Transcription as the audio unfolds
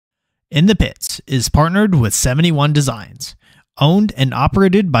In the Pits is partnered with 71 Designs, owned and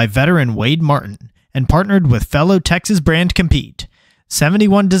operated by veteran Wade Martin, and partnered with fellow Texas brand Compete.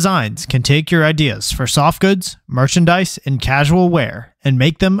 71 Designs can take your ideas for soft goods, merchandise, and casual wear and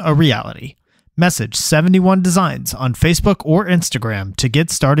make them a reality. Message 71 Designs on Facebook or Instagram to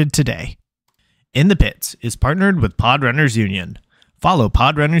get started today. In the Pits is partnered with Pod Runners Union. Follow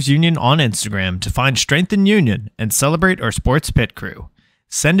Pod Runners Union on Instagram to find strength in union and celebrate our sports pit crew.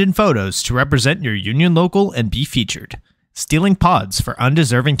 Send in photos to represent your union local and be featured. Stealing pods for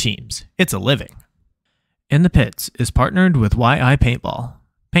undeserving teams. It's a living. In the Pits is partnered with YI Paintball.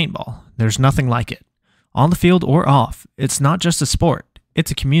 Paintball, there's nothing like it. On the field or off, it's not just a sport,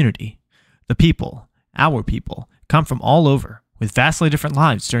 it's a community. The people, our people, come from all over with vastly different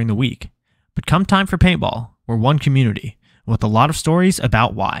lives during the week. But come time for paintball, we're one community with a lot of stories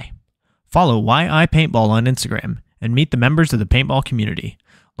about why. Follow YI Paintball on Instagram and meet the members of the paintball community.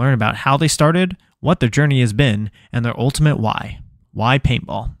 Learn about how they started, what their journey has been, and their ultimate why. Why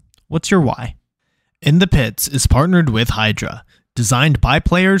paintball? What's your why? In the Pits is partnered with Hydra. Designed by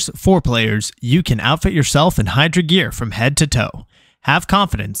players for players, you can outfit yourself in Hydra gear from head to toe. Have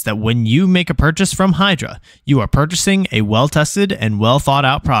confidence that when you make a purchase from Hydra, you are purchasing a well-tested and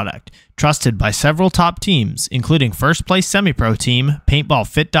well-thought-out product, trusted by several top teams, including first-place semi-pro team,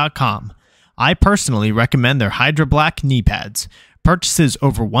 PaintballFit.com. I personally recommend their Hydra Black knee pads. Purchases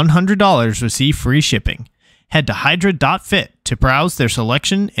over $100 receive free shipping. Head to hydra.fit to browse their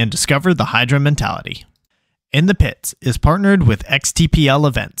selection and discover the Hydra mentality. In the Pits is partnered with XTPL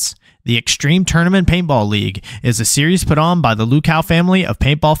Events. The Extreme Tournament Paintball League is a series put on by the Lukow family of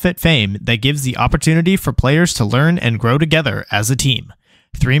Paintball Fit fame that gives the opportunity for players to learn and grow together as a team.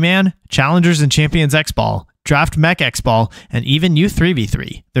 3-man, Challengers and Champions X-Ball, Draft Mech X-Ball, and even Youth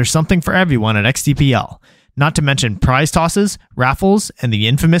 3v3. There's something for everyone at XTPL. Not to mention prize tosses, raffles, and the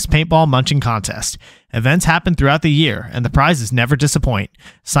infamous paintball munching contest. Events happen throughout the year, and the prizes never disappoint.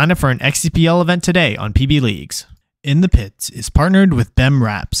 Sign up for an XTPL event today on PB Leagues. In the Pits is partnered with BEM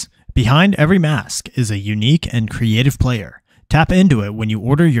Wraps. Behind every mask is a unique and creative player. Tap into it when you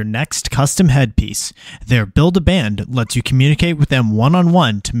order your next custom headpiece. Their Build-A-Band lets you communicate with them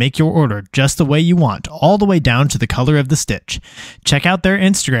one-on-one to make your order just the way you want, all the way down to the color of the stitch. Check out their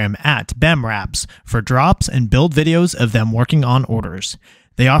Instagram at BEMWraps for drops and build videos of them working on orders.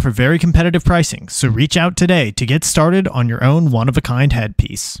 They offer very competitive pricing, so reach out today to get started on your own one-of-a-kind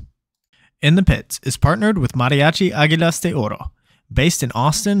headpiece. In the Pits is partnered with Mariachi Águilas de Oro. Based in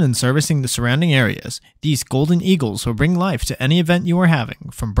Austin and servicing the surrounding areas, these Golden Eagles will bring life to any event you are having,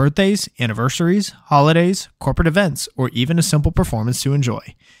 from birthdays, anniversaries, holidays, corporate events, or even a simple performance to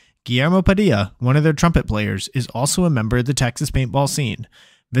enjoy. Guillermo Padilla, one of their trumpet players, is also a member of the Texas paintball scene.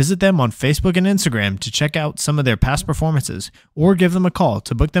 Visit them on Facebook and Instagram to check out some of their past performances, or give them a call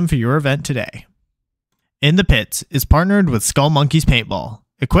to book them for your event today. In the Pits is partnered with Skull Monkeys Paintball.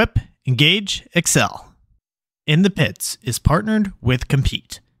 Equip, engage, excel. In the Pits is partnered with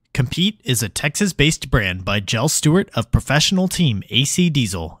Compete. Compete is a Texas-based brand by Jell Stewart of professional team AC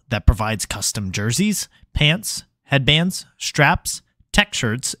Diesel that provides custom jerseys, pants, headbands, straps, tech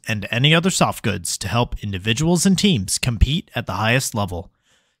shirts, and any other soft goods to help individuals and teams compete at the highest level.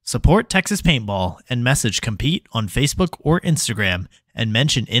 Support Texas Paintball and message Compete on Facebook or Instagram and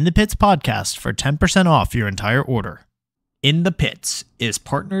mention In the Pits podcast for 10% off your entire order. In the Pits is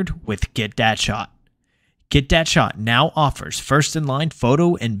partnered with Get Dat Shot. Get Dat Shot now offers first-in-line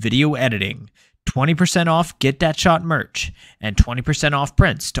photo and video editing, 20% off Get Dat Shot merch, and 20% off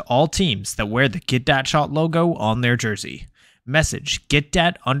prints to all teams that wear the Get Dat Shot logo on their jersey. Message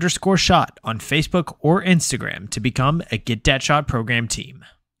GetDat_shot on Facebook or Instagram to become a Get Dat Shot program team.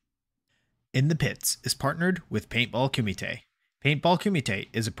 In the Pits is partnered with Paintball Kumite. Paintball Kumite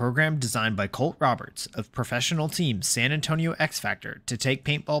is a program designed by Colt Roberts of professional team San Antonio X Factor to take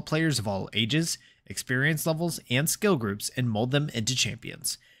paintball players of all ages, experience levels, and skill groups and mold them into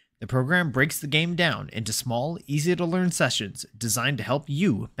champions. The program breaks the game down into small, easy-to-learn sessions designed to help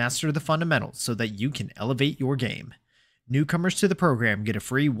you master the fundamentals so that you can elevate your game. Newcomers to the program get a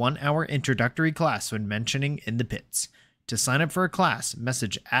free 1-hour introductory class when mentioning In the Pits. To sign up for a class,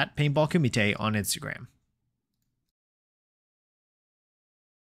 message at Paintball Kumite on Instagram.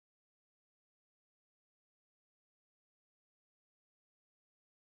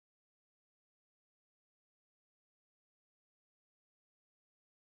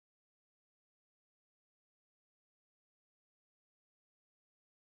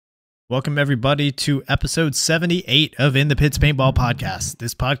 Welcome, everybody, to episode 78 of In the Pits Paintball Podcast.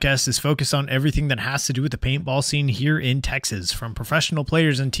 This podcast is focused on everything that has to do with the paintball scene here in Texas, from professional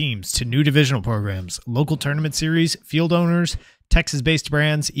players and teams to new divisional programs, local tournament series, field owners, Texas-based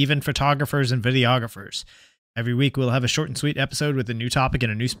brands, even photographers and videographers. Every week, we'll have a short and sweet episode with a new topic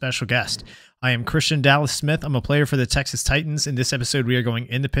and a new special guest. I am Christian Dallas Smith. I'm a player for the Texas Titans. In this episode, we are going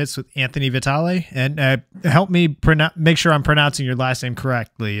in the pits with Anthony Vitale. And help me make sure I'm pronouncing your last name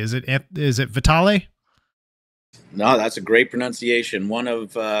correctly. Is it Vitale? No, that's a great pronunciation. One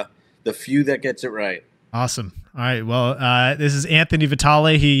of the few that gets it right. Awesome. All right. Well, this is Anthony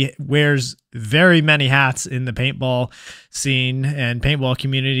Vitale. He wears very many hats in the paintball scene and paintball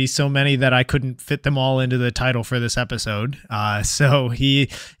community, so many that I couldn't fit them all into the title for this episode. So he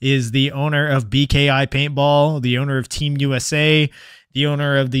is the owner of BKI Paintball, the owner of Team USA, the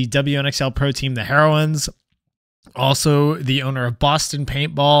owner of the WNXL Pro team, the Heroines, also the owner of Boston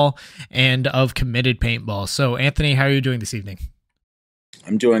Paintball and of Committed Paintball. So, Anthony, how are you doing this evening?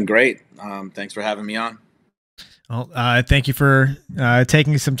 I'm doing great. Thanks for having me on. Well, thank you for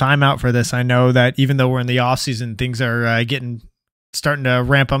taking some time out for this. I know that even though we're in the off season, things are starting to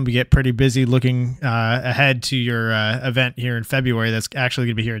ramp up and get pretty busy looking ahead to your event here in February. That's actually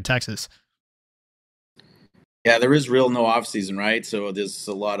going to be here in Texas. Yeah, there is no off season, right? So there's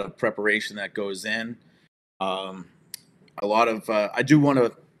a lot of preparation that goes in. I do want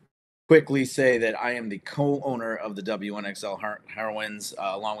to quickly say that I am the co-owner of the WNXL Heroines,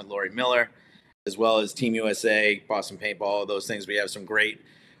 along with Lori Miller, as well as Team USA, Boston Paintball, those things. We have some great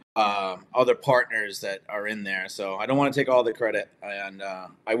other partners that are in there. So I don't want to take all the credit, and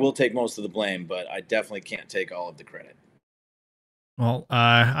I will take most of the blame, but I definitely can't take all of the credit. Well,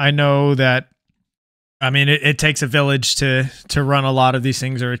 I know that, I mean, it takes a village to run a lot of these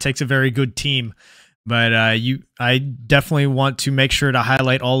things, or it takes a very good team. But I definitely want to make sure to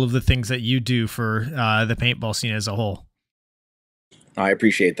highlight all of the things that you do for the paintball scene as a whole. I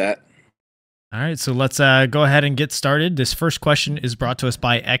appreciate that. All right, so let's go ahead and get started. This first question is brought to us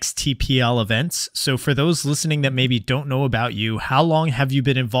by XTPL Events. So for those listening that maybe don't know about you, how long have you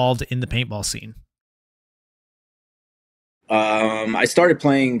been involved in the paintball scene? I started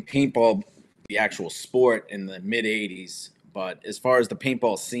playing paintball, the actual sport, in the mid-'80s. But as far as the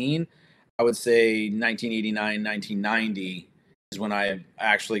paintball scene, I would say 1989, 1990 is when I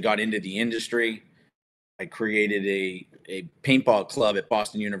actually got into the industry. I created a paintball club at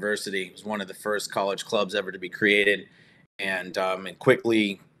Boston University. It was one of the first college clubs ever to be created, and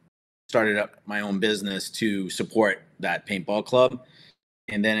quickly started up my own business to support that paintball club.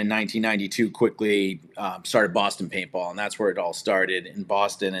 And then in 1992, quickly started Boston Paintball, and that's where it all started. In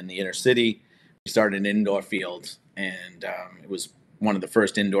Boston, in the inner city, we started an indoor field, and it was one of the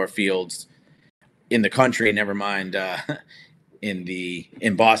first indoor fields in the country, never mind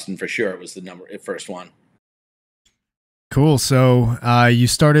in Boston for sure. It was the first one. Cool. So you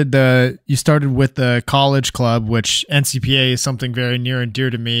started with the college club, which NCPA is something very near and dear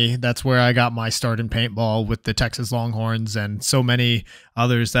to me. That's where I got my start in paintball, with the Texas Longhorns and so many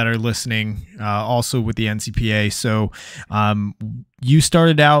others that are listening, also with the NCPA. So you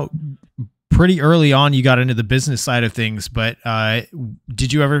started out pretty early on. You got into the business side of things, but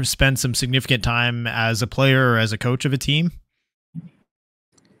did you ever spend some significant time as a player or as a coach of a team?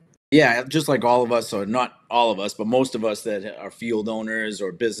 Yeah, just like all of us, or not all of us, but most of us that are field owners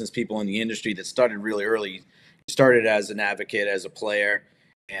or business people in the industry that started really early, started as an advocate, as a player,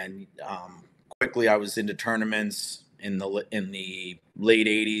 and quickly I was into tournaments in the late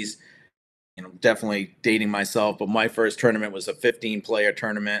 80s. Definitely dating myself, but my first tournament was a 15-player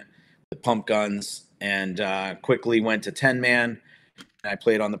tournament with pump guns, and quickly went to 10-man. I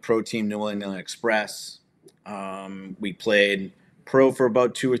played on the pro team, New England Express. We played pro for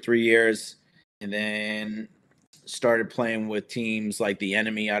about 2 or 3 years, and then started playing with teams like the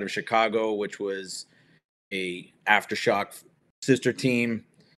Enemy out of Chicago, which was a Aftershock sister team,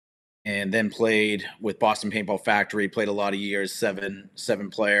 and then played with Boston Paintball Factory, played a lot of years,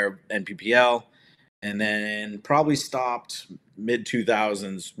 seven-player NPPL, and then probably stopped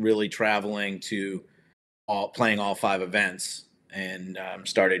mid-2000s really traveling to playing all 5 events, and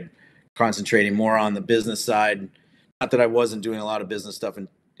started concentrating more on the business side. Not that I wasn't doing a lot of business stuff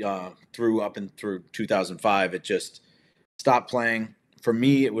through 2005. It just stopped playing. For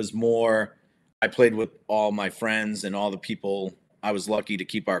me, it was more, I played with all my friends and all the people. I was lucky to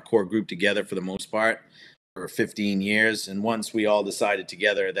keep our core group together for the most part for 15 years. And once we all decided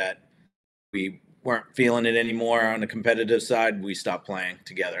together that we weren't feeling it anymore on the competitive side, we stopped playing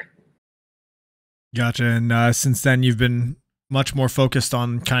together. Gotcha. And since then, you've been much more focused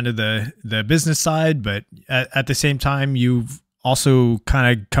on kind of the business side, but at the same time, you've also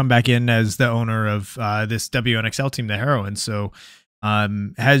kind of come back in as the owner of this WNXL team, the Heroines. So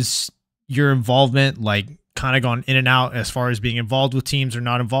has your involvement like kind of gone in and out as far as being involved with teams or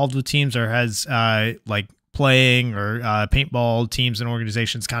not involved with teams, or has like playing or paintball teams and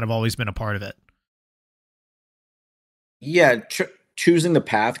organizations kind of always been a part of it? Yeah, choosing the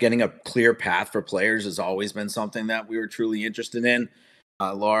path, getting a clear path for players has always been something that we were truly interested in.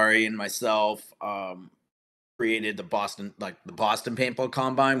 Laurie and myself created the Boston Paintball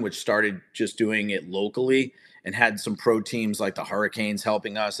Combine, which started just doing it locally and had some pro teams like the Hurricanes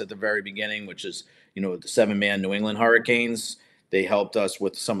helping us at the very beginning, which is, the 7-man New England Hurricanes. They helped us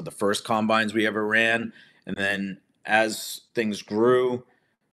with some of the first combines we ever ran. And then as things grew,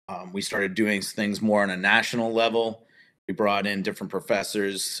 we started doing things more on a national level. We brought in different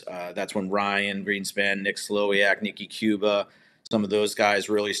professors. That's when Ryan Greenspan, Nick Slowiak, Nikki Cuba, some of those guys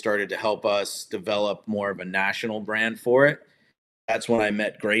really started to help us develop more of a national brand for it. That's when I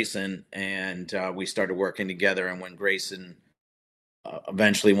met Grayson, and we started working together. And when Grayson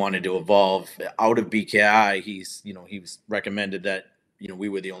eventually wanted to evolve out of BKI, he was recommended that we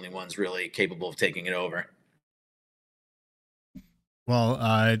were the only ones really capable of taking it over.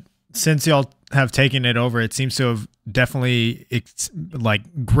 Well, since y'all have taken it over, it seems to have definitely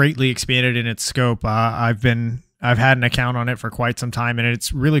like greatly expanded in its scope. I've had an account on it for quite some time, and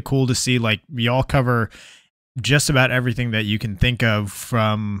it's really cool to see like we all cover just about everything that you can think of,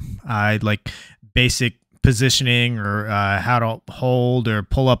 from like basic positioning or how to hold or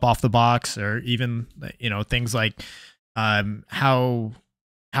pull up off the box, or even things like how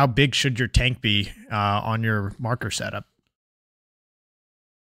big should your tank be on your marker setup.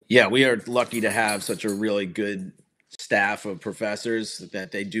 Yeah, we are lucky to have such a really good staff of professors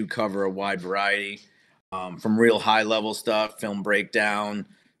that they do cover a wide variety, from real high level stuff, film breakdown,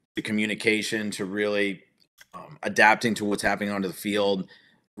 to communication, to really adapting to what's happening onto the field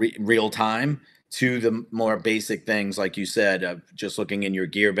real time, to the more basic things, like you said, of just looking in your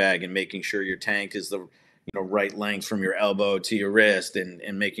gear bag and making sure your tank is the right length from your elbow to your wrist,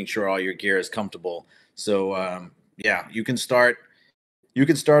 and making sure all your gear is comfortable. So yeah, you can start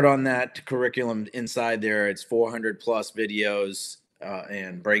on that curriculum inside there. It's 400 plus videos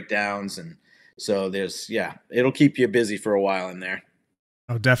and breakdowns. And so it'll keep you busy for a while in there.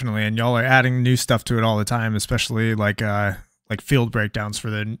 Oh, definitely. And y'all are adding new stuff to it all the time, especially like field breakdowns for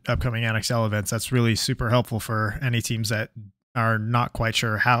the upcoming NXL events. That's really super helpful for any teams that are not quite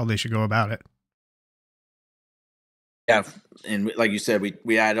sure how they should go about it. Yeah. And like you said,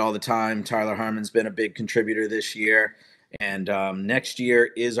 we add all the time. Tyler Harmon's been a big contributor this year. And next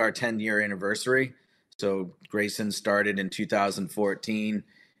year is our 10-year anniversary. So Grayson started in 2014,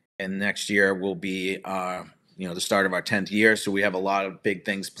 and next year will be the start of our 10th year. So we have a lot of big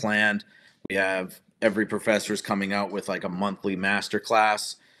things planned. We have every professor's coming out with like a monthly master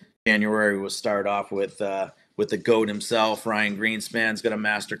class. January will start off with the GOAT himself. Ryan Greenspan's got a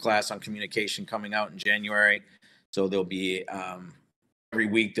master class on communication coming out in January. So there'll be every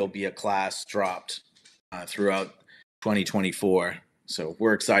week there'll be a class dropped throughout 2024. So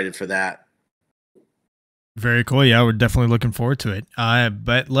we're excited for that. Very cool. Yeah, we're definitely looking forward to it.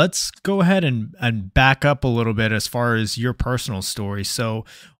 But let's go ahead and back up a little bit as far as your personal story. So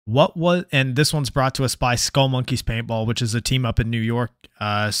and this one's brought to us by Skull Monkeys Paintball, which is a team up in New York.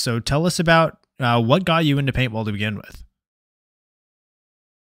 So tell us about what got you into paintball to begin with.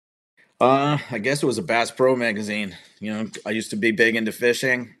 I guess it was a Bass Pro magazine. I used to be big into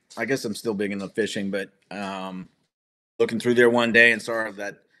fishing. I guess I'm still big into fishing, but looking through there one day and saw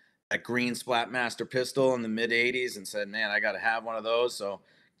that green Splatmaster pistol in the mid 80s and said, man, I got to have one of those. So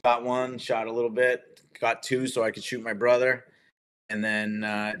got one, shot a little bit, got two so I could shoot my brother. And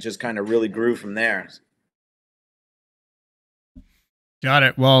then just kind of really grew from there. Got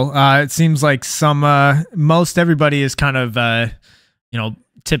it. Well, it seems like most everybody is kind of,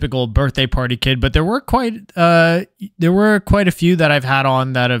 typical birthday party kid, but there were quite a few that I've had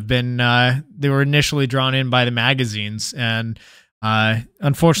on that have been they were initially drawn in by the magazines, and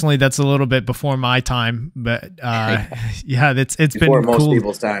unfortunately that's a little bit before my time, but yeah, it's been most cool.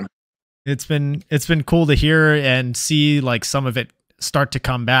 People's time. It's been cool to hear and see like some of it start to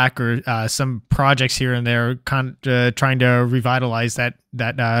come back, or some projects here and there kind of trying to revitalize that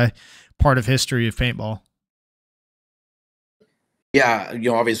part of history of paintball. Yeah,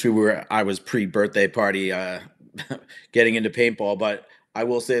 obviously I was pre-birthday party getting into paintball, but I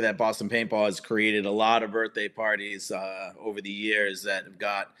will say that Boston Paintball has created a lot of birthday parties over the years that have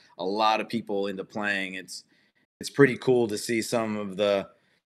got a lot of people into playing. It's pretty cool to see some of the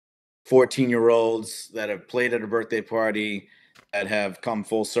 14-year-olds that have played at a birthday party that have come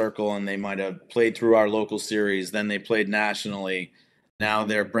full circle, and they might have played through our local series, then they played nationally. Now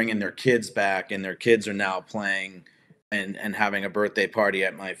they're bringing their kids back, and their kids are now playing and having a birthday party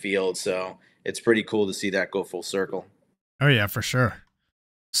at my field. So it's pretty cool to see that go full circle. Oh yeah, for sure.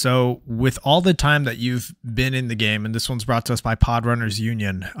 So, with all the time that you've been in the game, and this one's brought to us by Podrunners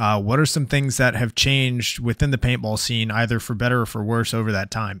Union, what are some things that have changed within the paintball scene, either for better or for worse, over that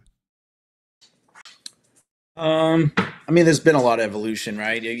time? I mean, there's been a lot of evolution,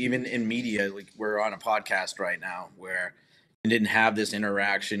 right? Even in media, like we're on a podcast right now where you didn't have this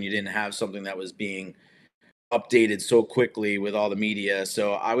interaction, you didn't have something that was being updated so quickly with all the media.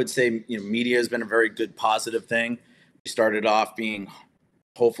 So I would say, media has been a very good positive thing. We started off being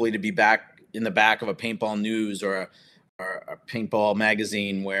hopefully to be back in the back of a paintball news or a paintball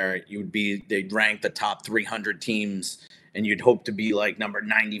magazine where they'd rank the top 300 teams and you'd hope to be like number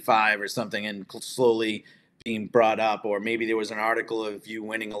 95 or something, and slowly being brought up, or maybe there was an article of you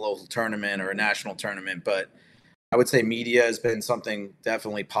winning a local tournament or a national tournament. But I would say media has been something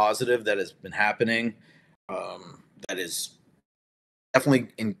definitely positive that has been happening. That is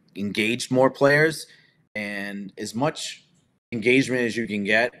definitely engaged more players, and as much engagement as you can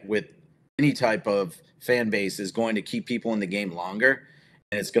get with any type of fan base is going to keep people in the game longer,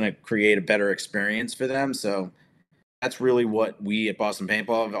 and it's going to create a better experience for them. So that's really what we at Boston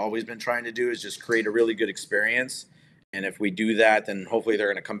Paintball have always been trying to do, is just create a really good experience. And if we do that, then hopefully they're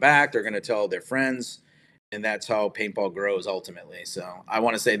going to come back, they're going to tell their friends, and that's how paintball grows ultimately. So I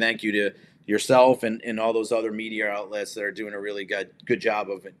want to say thank you to yourself and all those other media outlets that are doing a really good job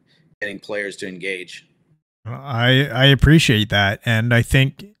of getting players to engage. I appreciate that. And I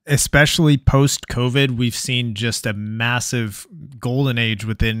think especially post COVID, we've seen just a massive golden age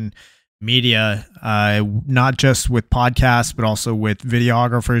within media, not just with podcasts, but also with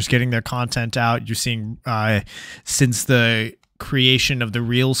videographers getting their content out. You're seeing since the creation of the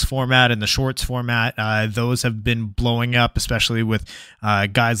Reels format and the Shorts format, those have been blowing up, especially with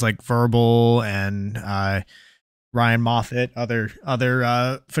guys like Verbal and Ryan Moffat, other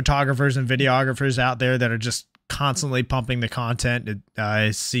photographers and videographers out there that are just constantly pumping the content.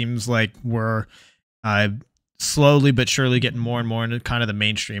 It seems like we're slowly but surely getting more and more into kind of the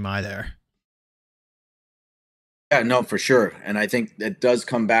mainstream eye there. Yeah, no, for sure. And I think that does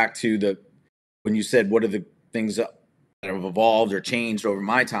come back to when you said what are the things that have evolved or changed over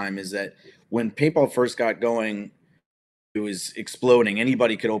my time, is that when paintball first got going, it was exploding.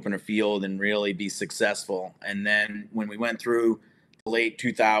 Anybody could open a field and really be successful. And then when we went through the late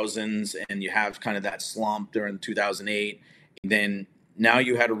 2000s and you have kind of that slump during 2008, then now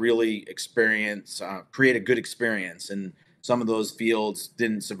you had to really create a good experience. And some of those fields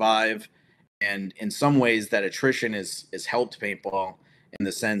didn't survive. And in some ways that attrition has helped paintball, in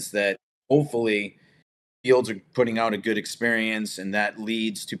the sense that hopefully fields are putting out a good experience, and that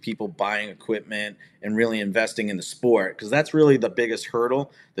leads to people buying equipment and really investing in the sport, because that's really the biggest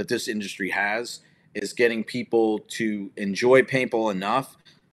hurdle that this industry has, is getting people to enjoy paintball enough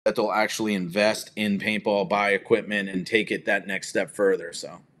that they'll actually invest in paintball, buy equipment, and take it that next step further.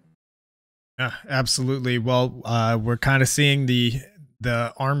 So yeah, absolutely. Well, we're kind of seeing the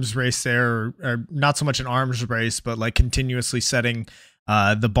arms race there, or not so much an arms race, but like continuously setting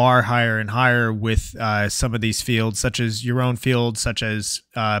the bar higher and higher with some of these fields, such as your own field, such as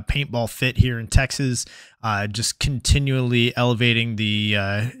Paintball Fit here in Texas, just continually elevating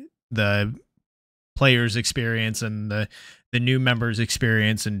the players' experience and the new members'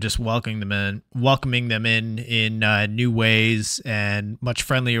 experience, and just welcoming them in new ways and much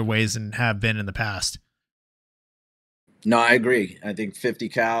friendlier ways than have been in the past. no, I agree. I think 50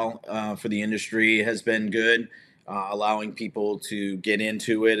 cal for the industry has been good, allowing people to get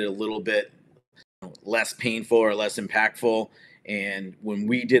into it a little bit less painful or less impactful. And when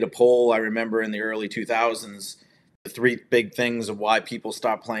we did a poll, I remember in the early 2000s, the three big things of why people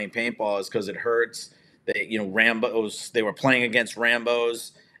stopped playing paintball is because it hurts. Rambos, they were playing against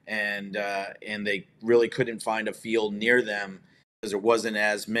Rambos, and they really couldn't find a field near them because there wasn't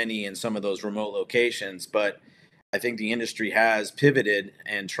as many in some of those remote locations. But I think the industry has pivoted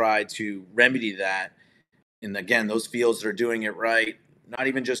and tried to remedy that. And again, those fields that are doing it right, not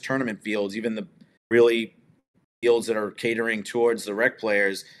even just tournament fields, even the really fields that are catering towards the rec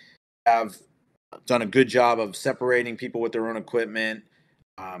players, have done a good job of separating people with their own equipment,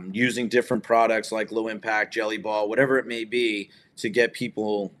 using different products like low impact, jelly ball, whatever it may be, to get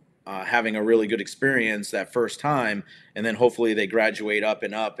people having a really good experience that first time. And then hopefully they graduate up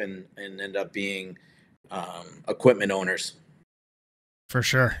and end up being equipment owners. For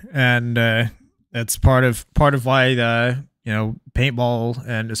sure. And that's part of why paintball,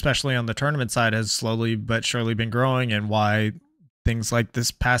 and especially on the tournament side, has slowly but surely been growing, and why things like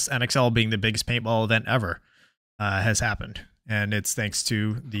this past NXL being the biggest paintball event ever has happened, and it's thanks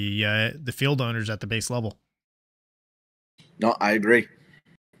to the field owners at the base level. No, I agree.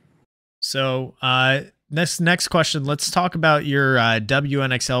 So next question, let's talk about your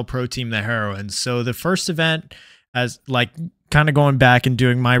WNXL Pro team, the Heroines. So the first event, as like kind of going back and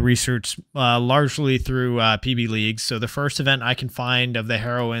doing my research largely through PB Leagues. So the first event I can find of the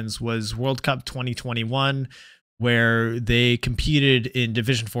Heroines was World Cup 2021, where they competed in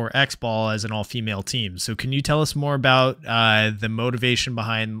Division 4 X Ball as an all-female team. So can you tell us more about the motivation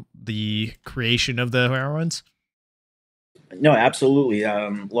behind the creation of the Heroines? No, absolutely.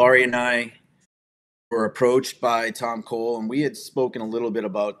 Laurie and I were approached by Tom Cole, and we had spoken a little bit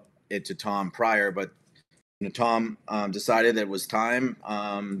about it to Tom prior, but Tom decided that it was time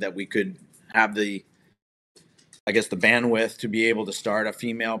that we could have the bandwidth to be able to start a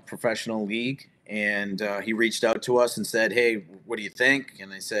female professional league. And he reached out to us and said, "Hey, what do you think?"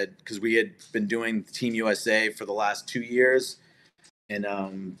 And I said, because we had been doing Team USA for the last 2 years,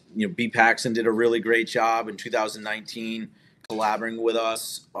 and B. Paxton did a really great job in 2019 collaborating with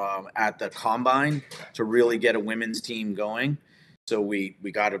us at the Combine to really get a women's team going. So we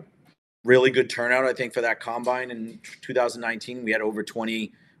got a really good turnout, I think, for that Combine in 2019. We had over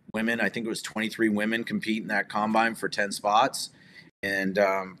 20 women. I think it was 23 women compete in that Combine for 10 spots. And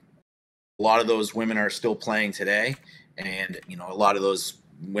a lot of those women are still playing today. And, a lot of those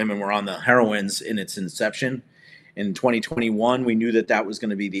women were on the Heroines in its inception. In 2021, we knew that was going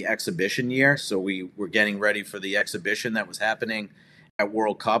to be the exhibition year. So we were getting ready for the exhibition that was happening at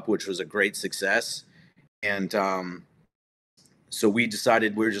World Cup, which was a great success. And so we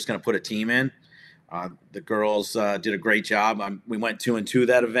decided we were just going to put a team in. The girls did a great job. We went 2-2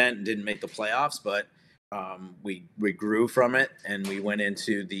 that event and didn't make the playoffs, but we grew from it, and we went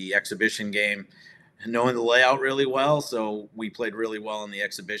into the exhibition game knowing the layout really well. So we played really well in the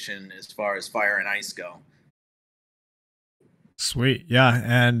exhibition as far as fire and ice go. Sweet. Yeah.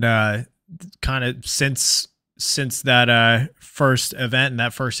 And kind of since that first event and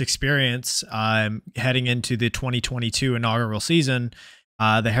that first experience, heading into the 2022 inaugural season,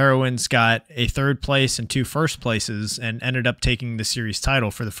 the Heroines got a 3rd place and 2 first places and ended up taking the series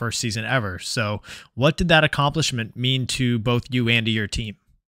title for the first season ever. So what did that accomplishment mean to both you and to your team?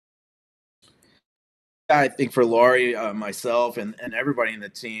 I think for Laurie, myself, and everybody in the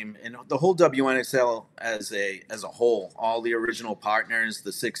team, and the whole WNXL as a whole, all the original partners,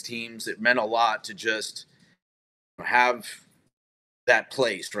 the 6 teams, it meant a lot to just have that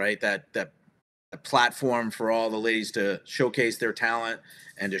place, right? That platform for all the ladies to showcase their talent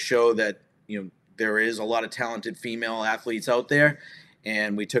and to show that there is a lot of talented female athletes out there.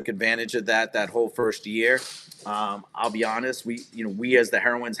 And we took advantage of that whole first year. I'll be honest, we as the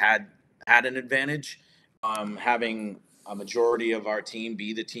Heroines had an advantage. Having a majority of our team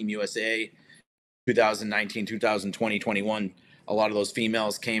be the Team USA 2019, 2020, 21, a lot of those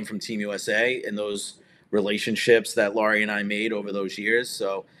females came from Team USA and those relationships that Laurie and I made over those years.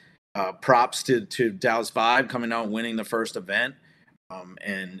 So props to Dallas 5 coming out and winning the first event,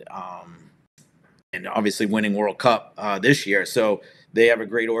 and obviously winning World Cup this year. So they have a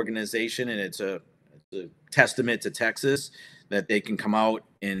great organization, and it's a testament to Texas that they can come out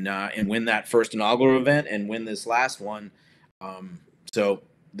and win that first inaugural event and win this last one. So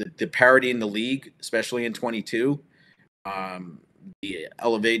the parity in the league, especially in 22,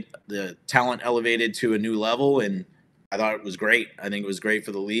 the talent elevated to a new level, and I thought it was great. I think it was great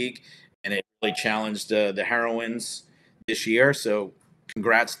for the league, and it really challenged the Heroines this year. So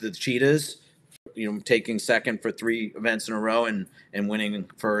congrats to the Cheetahs, taking second for 3 events in a row and winning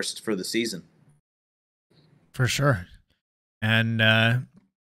first for the season. For sure. And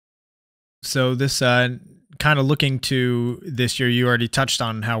so this kind of looking to this year, you already touched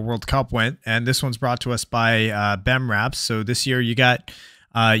on how World Cup went, and this one's brought to us by BEM Raps. So this year you got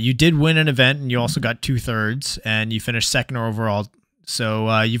you did win an event, and you also got 2/3, and you finished 2nd overall.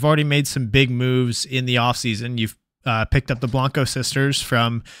 So you've already made some big moves in the offseason. You've picked up the Blanco sisters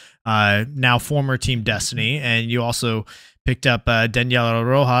from now former Team Destiny, and you also picked up Daniela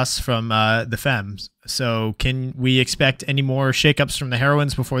Rojas from the Femmes. So can we expect any more shakeups from the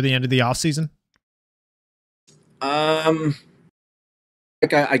Heroines before the end of the offseason? I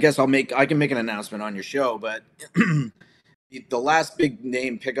guess I can make an announcement on your show, but the last big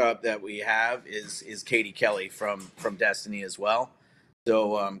name pickup that we have is Katie Kelly from Destiny as well.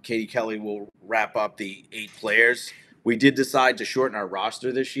 So Katie Kelly will wrap up the 8 players. We did decide to shorten our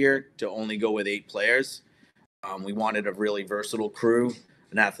roster this year to only go with 8 players. We wanted a really versatile crew,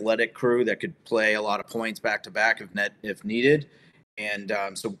 an athletic crew that could play a lot of points back to back if needed. And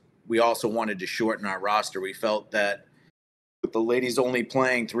so we also wanted to shorten our roster. We felt that with the ladies only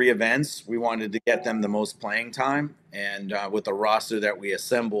playing 3 events, we wanted to get them the most playing time. And with the roster that we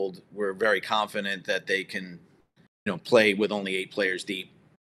assembled, we're very confident that they can, play with only 8 players deep.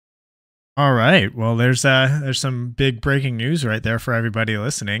 All right. Well, there's some big breaking news right there for everybody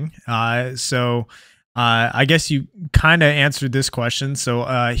listening. I guess you kind of answered this question. So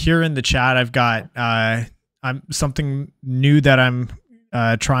here in the chat, I've got I'm something new that I'm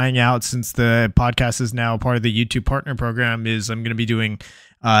trying out since the podcast is now part of the YouTube partner program. Is I'm going to be doing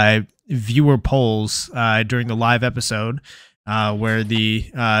viewer polls during the live episode. Where the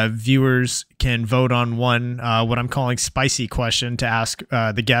viewers can vote on one, what I'm calling spicy question to ask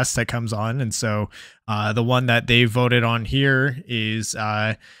the guest that comes on. And so the one that they voted on here is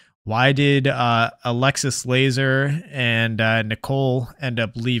why did Alexis Laser and Nicole end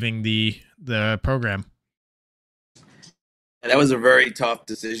up leaving the program? That was a very tough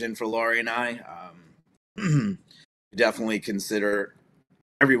decision for Laurie and I. Definitely consider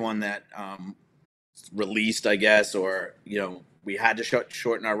everyone that released, I guess, or we had to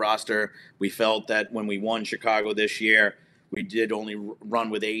shorten our roster. We felt that when we won Chicago this year, we did only run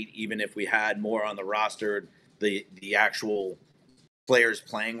with 8, even if we had more on the roster. The actual players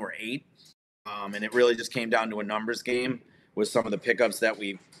playing were 8, and it really just came down to a numbers game with some of the pickups that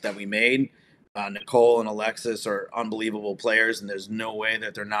we made. Nicole and Alexis are unbelievable players, and there's no way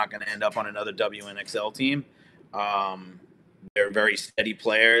that they're not going to end up on another WNXL team. They're very steady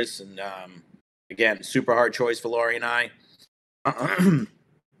players, and again, super hard choice for Laurie and I.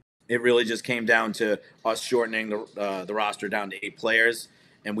 It really just came down to us shortening the roster down to 8 players,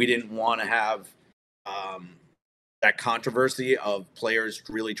 and we didn't want to have that controversy of players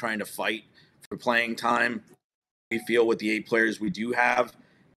really trying to fight for playing time. We feel with the 8 players we do have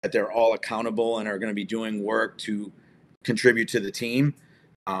that they're all accountable and are going to be doing work to contribute to the team.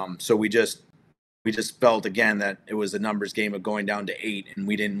 So we just felt, again, that it was a numbers game of going down to 8, and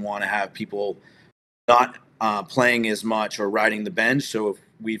we didn't want to have people not playing as much or riding the bench. So if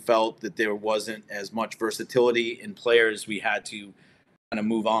we felt that there wasn't as much versatility in players, we had to kind of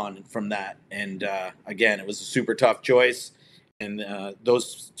move on from that. And again, it was a super tough choice. And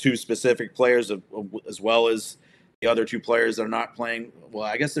those 2 specific players, as well as the other 2 players that are not playing, well,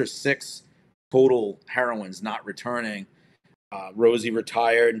 I guess there's 6 total Heroines not returning. Rosie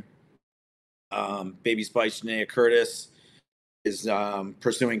retired. Baby Spice Janaea Curtis is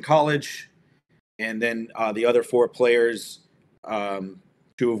pursuing college. And then the other 4 players, 2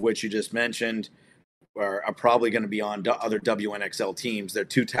 of which you just mentioned, are probably going to be on other WNXL teams. They're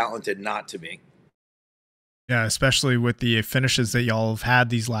too talented not to be. Yeah, especially with the finishes that y'all have had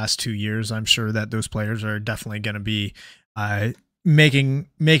these last 2 years, I'm sure that those players are definitely going to be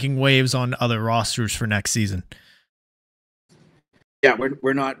making waves on other rosters for next season. Yeah,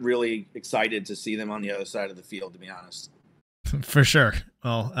 we're not really excited to see them on the other side of the field, to be honest. For sure.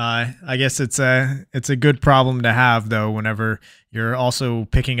 Well, I guess it's a good problem to have, though, whenever you're also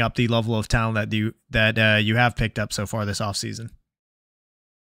picking up the level of talent that you have picked up so far this offseason.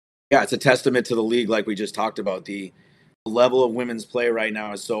 Yeah, it's a testament to the league, like we just talked about. The level of women's play right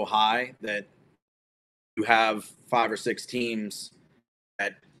now is so high that you have 5 or 6 teams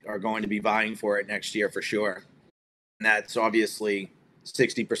that are going to be vying for it next year for sure. And that's obviously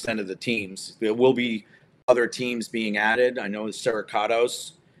 60% of the teams. There will be other teams being added. I know the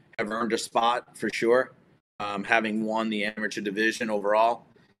Cercados have earned a spot for sure, having won the amateur division overall.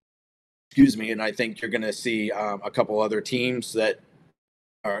 Excuse me. And I think you're going to see a couple other teams that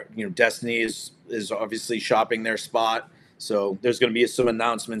are, Destiny is obviously shopping their spot. So there's going to be some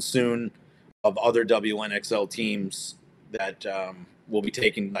announcements soon of other WNXL teams that will be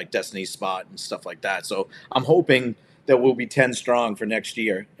taking like Destiny's spot and stuff like that. So I'm hoping that we'll be 10 strong for next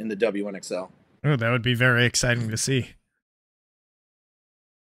year in the WNXL. Oh, that would be very exciting to see.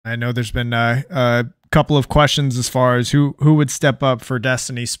 I know there's been a couple of questions as far as who would step up for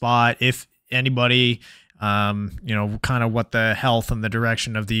Destiny's spot, if anybody, kind of what the health and the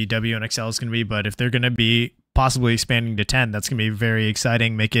direction of the WNXL is going to be. But if they're going to be possibly expanding to 10, that's going to be very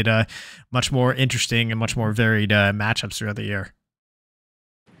exciting, make it much more interesting and much more varied matchups throughout the year.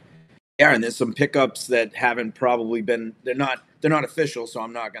 Yeah, and there's some pickups that haven't probably been, they're not official, so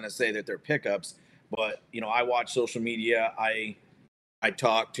I'm not going to say that they're pickups, but I watch social media, I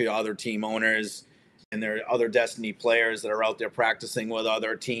talk to other team owners, and there are other Destiny players that are out there practicing with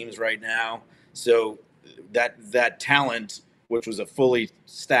other teams right now. So that talent, which was a fully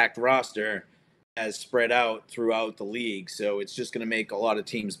stacked roster, has spread out throughout the league. So it's just going to make a lot of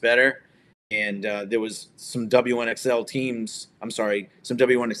teams better. And there was some WNXL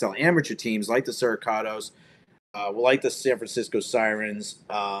amateur teams like the Cercados, like the San Francisco Sirens,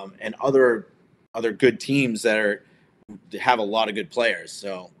 and other good teams that are have a lot of good players.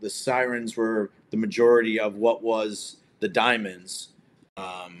 So the Sirens were the majority of what was the Diamonds,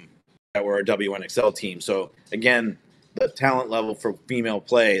 that were a WNXL team. So again, the talent level for female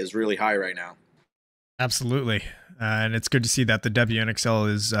play is really high right now. Absolutely. And it's good to see that the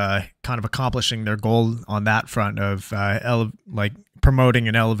WNXL is kind of accomplishing their goal on that front of like promoting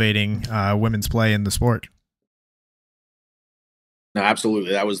and elevating women's play in the sport. No,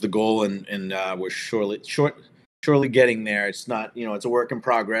 absolutely, that was the goal, and we're surely getting there. It's not, it's a work in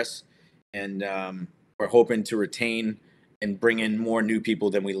progress, and we're hoping to retain and bring in more new people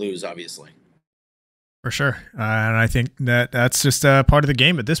than we lose, obviously. For sure, and I think that that's just part of the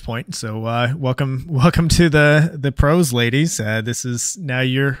game at this point. So welcome to the pros, ladies. This is now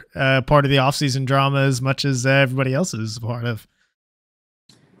you're part of the off-season drama as much as everybody else is part of.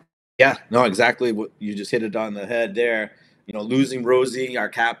 Yeah, no, exactly. What you just hit it on the head there. Losing Rosie, our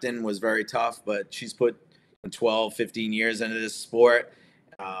captain, was very tough, but she's put 12, 15 years into this sport.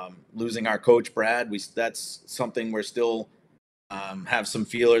 Losing our coach, Brad, that's something we're still have some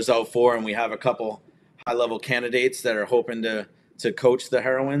feelers out for, and we have a couple high-level candidates that are hoping to coach the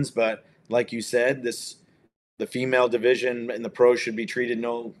Heroines. But like you said, the female division in the pros should be treated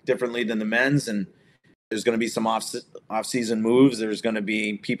no differently than the men's, and there's going to be some off-season moves. There's going to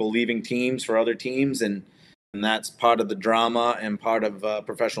be people leaving teams for other teams, and that's part of the drama and part of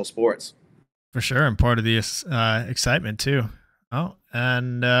professional sports. For sure, and part of the excitement too. Oh,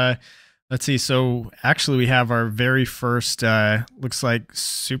 and let's see. So actually, we have our very first looks like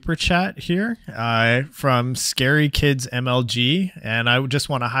super chat here from Scary Kids MLG, and I just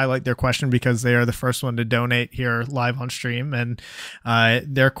want to highlight their question because they are the first one to donate here live on stream, and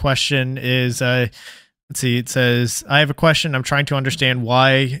their question is. Let's see, it says, I have a question. I'm trying to understand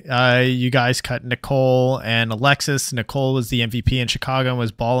why you guys cut Nicole and Alexis. Nicole was the MVP in Chicago and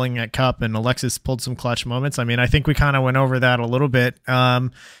was balling at Cup, and Alexis pulled some clutch moments. I mean, I think we kind of went over that a little bit.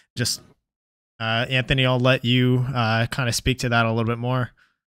 Anthony, I'll let you kind of speak to that a little bit more.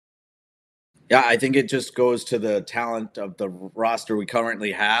 Yeah, I think it just goes to the talent of the roster we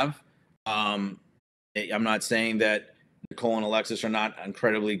currently have. I'm not saying that Nicole and Alexis are not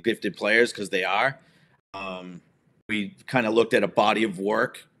incredibly gifted players, because they are. We kind of looked at a body of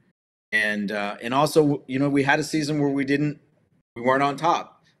work, and also, we had a season where we weren't on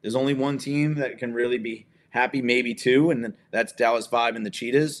top. There's only one team that can really be happy, maybe two, and that's Dallas 5 and the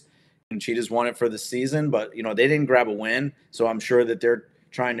Cheetahs. And Cheetahs won it for the season, but they didn't grab a win. So I'm sure that they're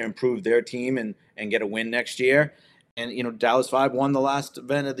trying to improve their team and get a win next year. And Dallas 5 won the last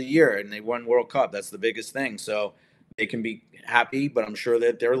event of the year, and they won World Cup. That's the biggest thing. So they can be happy, but I'm sure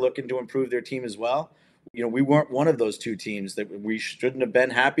that they're looking to improve their team as well. We weren't one of those two teams that we shouldn't have been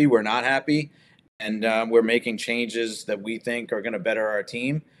happy. We're not happy, and we're making changes that we think are going to better our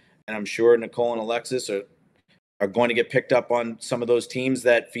team. And I'm sure Nicole and Alexis are going to get picked up on some of those teams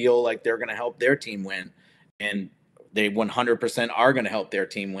that feel like they're going to help their team win, and they 100% are going to help their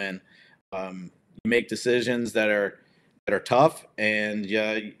team win. You make decisions that are tough, and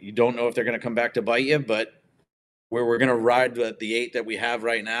you don't know if they're going to come back to bite you, but we're going to ride the 8 that we have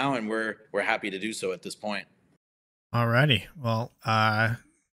right now, and we're happy to do so at this point. Alrighty. Well, I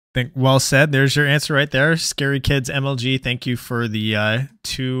think well said. There's your answer right there. Scary Kids MLG. Thank you for the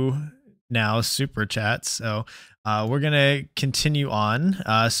 2 now super chats. So we're going to continue on.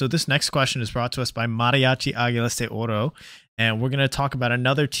 So this next question is brought to us by Mariachi Aguilas de Oro. And we're going to talk about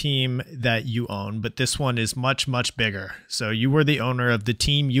another team that you own, but this one is much, much bigger. So you were the owner of the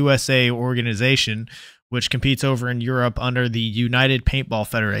Team USA organization, which competes over in Europe under the United Paintball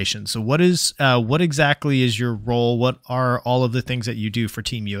Federation. So what exactly is your role? What are all of the things that you do for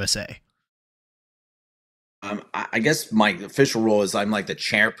Team USA? I guess my official role is I'm like the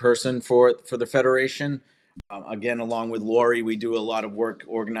chairperson for the federation. Again, along with Lori, we do a lot of work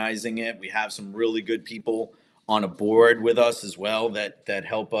organizing it. We have some really good people on a board with us as well that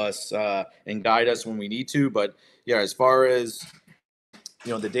help us and guide us when we need to. But yeah, as far as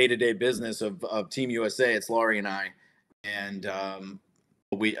the day-to-day business of Team USA, it's Laurie and I, and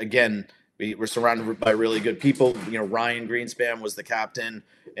we're surrounded by really good people. Ryan Greenspan was the captain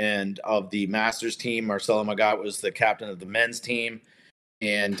and of the Masters team. Marcelo Magat was the captain of the men's team,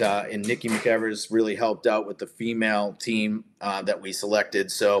 and Nikki McEvers really helped out with the female team that we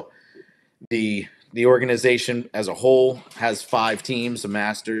selected. So the organization as a whole has 5 teams: the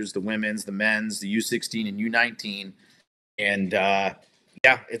Masters, the women's, the men's, the U16, and U19, and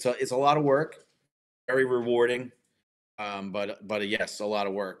it's a lot of work, very rewarding, but yes, a lot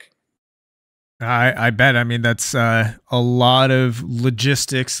of work. I bet. I mean, that's a lot of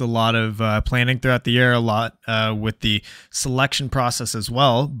logistics, a lot of planning throughout the year, a lot with the selection process as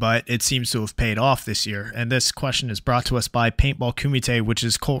well. But it seems to have paid off this year. And this question is brought to us by Paintball Kumite, which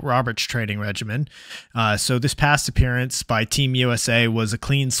is Colt Roberts' training regimen. So this past appearance by Team USA was a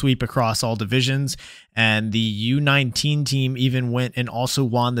clean sweep across all divisions. And the U19 team even went and also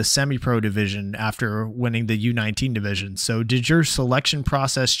won the semi-pro division after winning the U19 division. So did your selection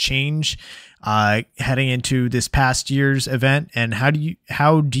process change heading into this past year's event? And how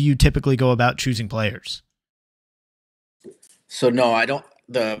do you typically go about choosing players? So no, I don't.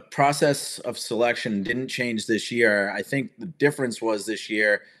 The process of selection didn't change this year. I think the difference was this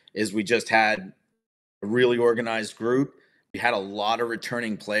year is we just had a really organized group. We had a lot of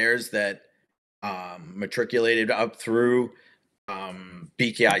returning players that matriculated up through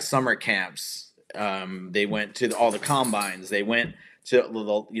BKI summer camps. They went to all the combines. They went to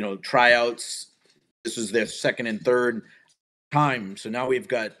the tryouts. This was their second and third time. So now we've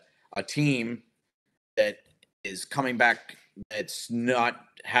got a team that is coming back. It's not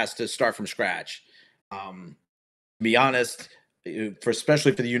has to start from scratch. To be honest,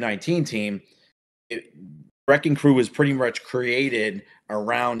 especially for the U19 team, Wrecking Crew was pretty much created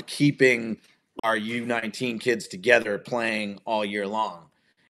around keeping our U19 kids together playing all year long.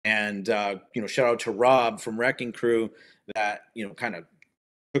 And shout out to Rob from Wrecking Crew that kind of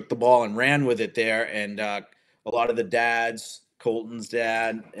took the ball and ran with it there. And a lot of the dads, Colton's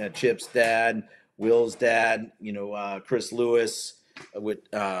dad, Chip's dad, Will's dad, Chris Lewis with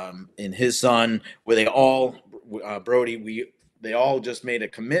and his son, where they all Brody, they all just made a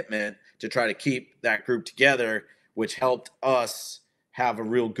commitment to try to keep that group together, which helped us have a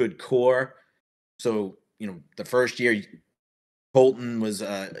real good core. So, the first year Colton was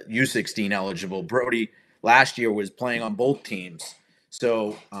U16 eligible. Brody last year was playing on both teams.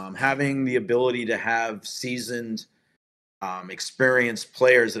 So having the ability to have seasoned, experienced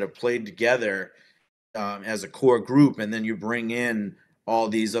players that have played together as a core group, and then you bring in all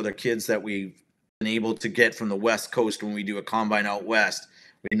these other kids that we've been able to get from the West Coast when we do a combine out west.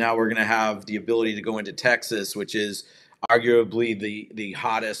 Now we're going to have the ability to go into Texas, which is arguably the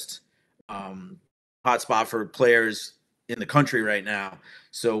hottest hotspot for players in the country right now.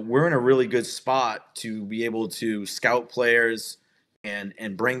 So we're in a really good spot to be able to scout players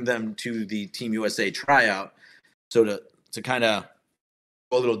and bring them to the Team USA tryout. So to kind of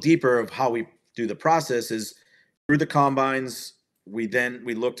go a little deeper of how we do the process is through the combines. We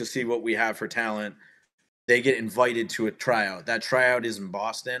look to see what we have for talent. They get invited to a tryout. That tryout is in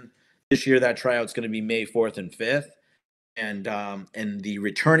Boston. This year, that tryout's going to be May 4th and 5th. And the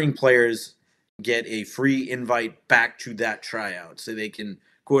returning players get a free invite back to that tryout so they can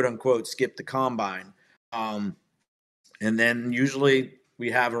quote unquote skip the combine. And then usually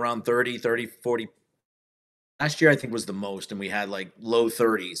we have around 30, 40. Last year I think was the most, and we had like low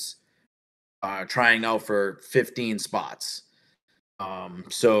 30s trying out for 15 spots.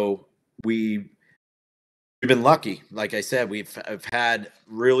 So we've been lucky. Like I said, I've had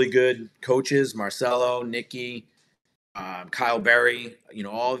really good coaches, Marcelo, Nikki, Kyle Berry,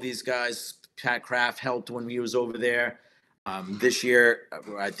 all of these guys. Pat Kraft helped when he was over there. This year,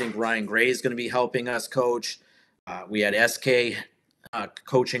 I think Ryan Gray is going to be helping us coach. We had SK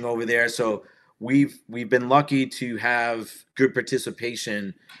coaching over there. So we've been lucky to have good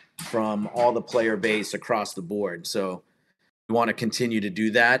participation from all the player base across the board. So we want to continue to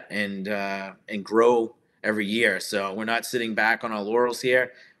do that and grow every year. So we're not sitting back on our laurels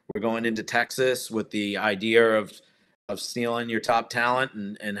here. We're going into Texas with the idea of stealing your top talent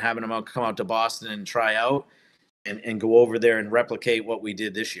and having them come out to Boston and try out and go over there and replicate what we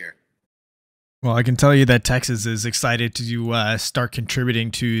did this year. Well, I can tell you that Texas is excited to start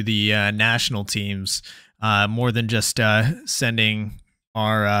contributing to the national teams more than just sending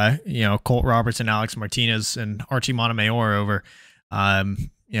our, Colt Roberts and Alex Martinez and Archie Montemayor over,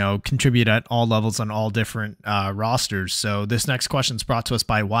 contribute at all levels on all different rosters. So this next question is brought to us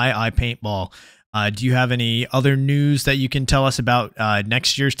by YI Paintball. Do you have any other news that you can tell us about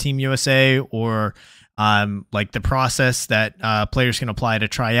next year's Team USA or like the process that players can apply to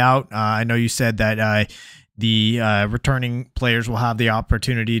try out? I know you said that the returning players will have the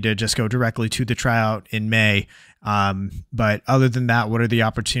opportunity to just go directly to the tryout in May. But other than that, what are the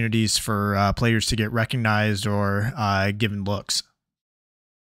opportunities for players to get recognized or given looks?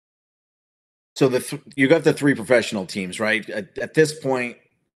 So you got the three professional teams, right? At this point,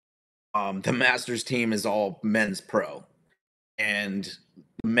 the Masters team is all men's pro, and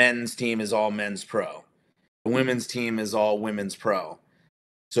the men's team is all men's pro. The women's team is all women's pro.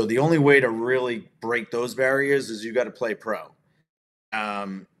 So the only way to really break those barriers is you got to play pro.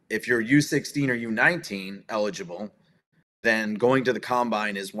 if you're U16 or U19 eligible, then going to the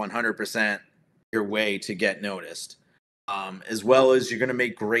combine is 100% your way to get noticed. As well as you're going to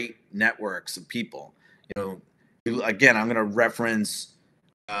make great networks of people. Again, I'm going to reference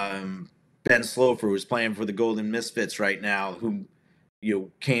Ben Slofer, who's playing for the Golden Misfits right now, who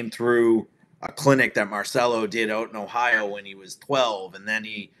came through a clinic that Marcelo did out in Ohio when he was 12, and then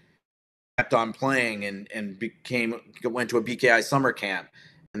he kept on playing and went to a BKI summer camp,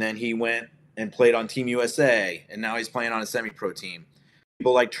 and then he went and played on Team USA, and now he's playing on a semi-pro team.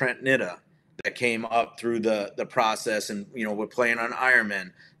 People like Trent Nitta that came up through the process, and we're playing on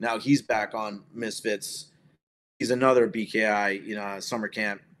Ironman. Now he's back on Misfits. He's another BKI summer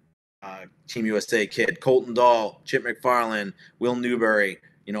camp Team USA kid. Colton Dahl, Chip McFarland, Will Newberry,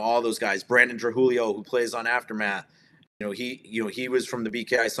 all those guys. Brandon Trujillo, who plays on Aftermath. He was from the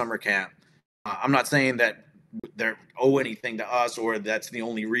BKI summer camp. I'm not saying that they owe anything to us or that's the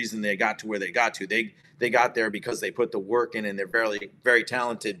only reason they got to where they got to. They got there because they put the work in, and they're very, very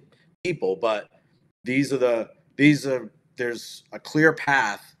talented people. But there's a clear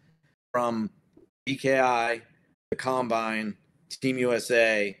path from BKI, the Combine, Team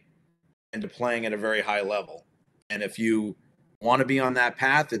USA, and to playing at a very high level. And if you want to be on that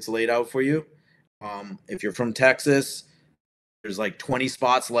path, it's laid out for you. If you're from Texas, there's like 20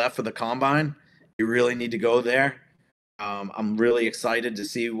 spots left for the Combine. You really need to go there. I'm really excited to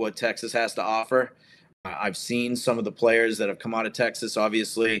see what Texas has to offer. I've seen some of the players that have come out of Texas.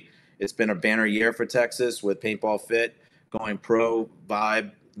 Obviously, it's been a banner year for Texas with Paintball Fit, going pro,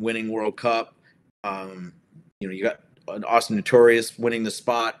 Vibe, winning World Cup. You got Austin Notorious winning the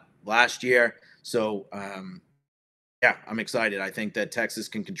spot last year. So, yeah, I'm excited. I think that Texas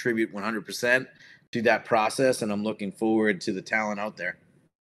can contribute 100% to that process, and I'm looking forward to the talent out there.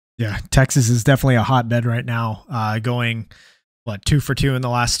 Yeah, Texas is definitely a hotbed right now, going 2 for 2 in the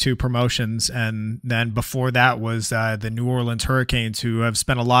last 2 promotions. And then before that was the New Orleans Hurricanes, who have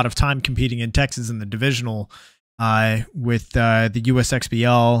spent a lot of time competing in Texas in the divisional with the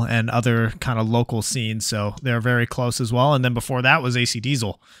USXBL and other kind of local scenes. So they're very close as well. And then before that was AC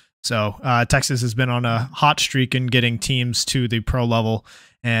Diesel. So Texas has been on a hot streak in getting teams to the pro level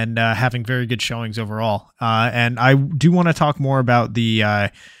and having very good showings overall. And I do want to talk more about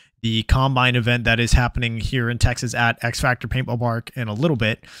the Combine event that is happening here in Texas at X Factor Paintball Park in a little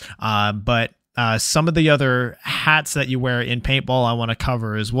bit. But some of the other hats that you wear in paintball I want to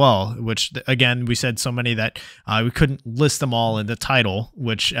cover as well, which again, we said so many that we couldn't list them all in the title,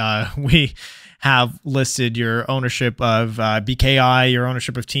 which we have listed your ownership of BKI, your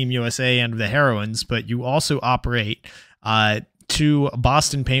ownership of Team USA and the Heroines, but you also operate 2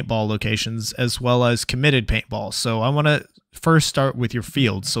 Boston paintball locations as well as Committed Paintball. So I want to first start with your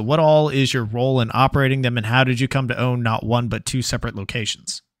field. So what all is your role in operating them, and how did you come to own not 1 but 2 separate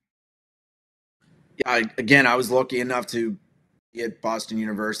locations? Yeah, again, I was lucky enough to be at Boston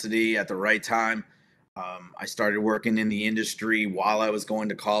University at the right time. I started working in the industry while I was going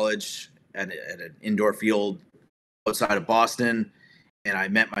to college at an indoor field outside of Boston, and I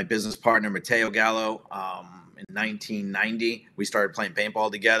met my business partner, Matteo Gallo, in 1990. We started playing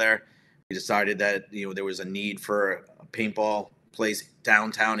paintball together. We decided that there was a need for a paintball place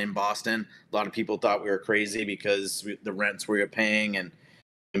downtown in Boston. A lot of people thought we were crazy because the rents we were paying and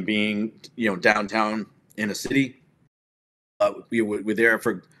being downtown in a city. We were there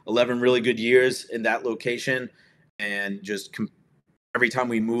for 11 really good years in that location, and just every time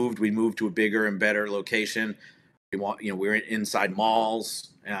we moved to a bigger and better location. We were inside malls.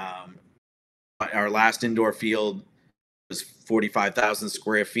 Our last indoor field was 45,000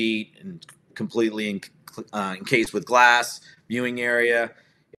 square feet and completely encased with glass. Viewing area.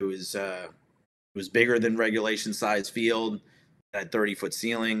 It was bigger than regulation size field. Had 30-foot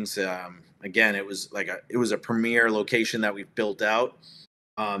ceilings. Again, it was a premier location that we've built out.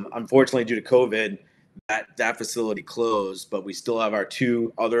 Unfortunately, due to COVID, that facility closed, but we still have our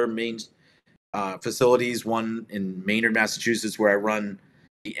 2 other main facilities. One in Maynard, Massachusetts, where I run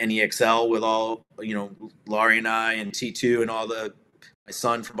the NEXL with all Laurie and I and T2 and my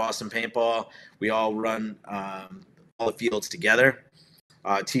son from Boston Paintball. We all run all the fields together.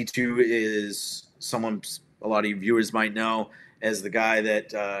 T2 is someone a lot of you viewers might know as the guy that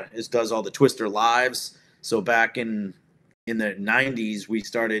does all the Twistr lives. So back in the 90s, we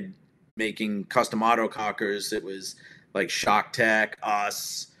started making custom autocockers. It was like Shock Tech,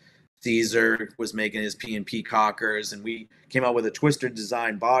 us, Caesar was making his P&P cockers, and we came out with a Twistr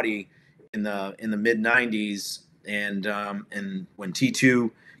design body in the mid 90s. And when T2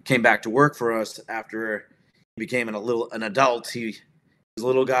 came back to work for us after he became an adult, his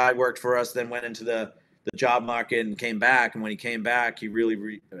little guy worked for us, then went into the the job market and came back. And when he came back, he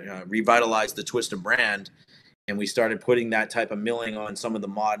really revitalized the Twistr brand. And we started putting that type of milling on some of the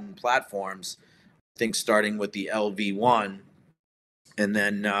modern platforms, I think starting with the LV1. And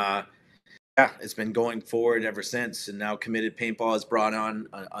then, yeah, it's been going forward ever since. And now Committed Paintball has brought on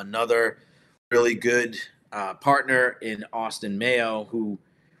another really good partner in Austin Mayo, who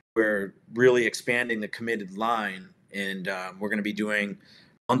we're really expanding the Committed line. And we're going to be doing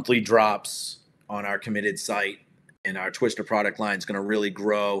monthly drops on our Committed site. And our Twistr product line is going to really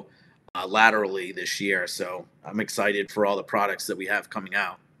grow laterally this year. So I'm excited for all the products that we have coming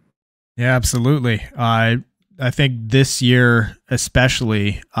out. Yeah, absolutely. I think this year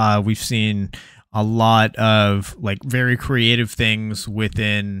especially, we've seen a lot of like very creative things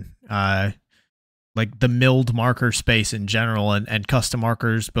within like the milled marker space in general, and custom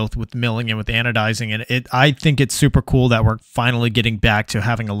markers, both with milling and with anodizing. And I think it's super cool that we're finally getting back to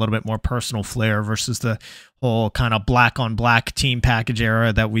having a little bit more personal flair versus the whole kind of black on black team package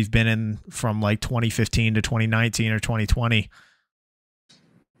era that we've been in from like 2015 to 2019 or 2020.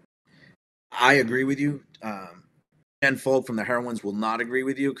 I agree with you. Jen Folk from the Heroines will not agree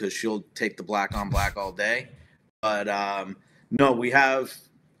with you because she'll take the black on black all day. But no, we have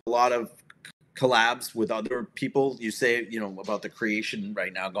a lot of collabs with other people. You say, about the creation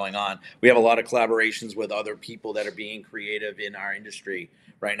right now going on. We have a lot of collaborations with other people that are being creative in our industry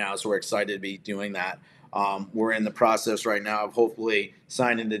right now. So we're excited to be doing that. We're in the process right now of hopefully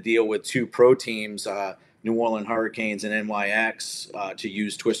signing the deal with 2 pro teams, New Orleans Hurricanes and NYX, to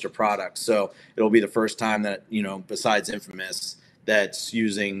use Twistr products. So it'll be the first time that, besides Infamous, that's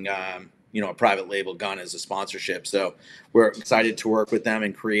using, a private label gun as a sponsorship. So we're excited to work with them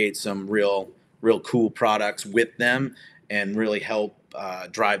and create some real cool products with them and really help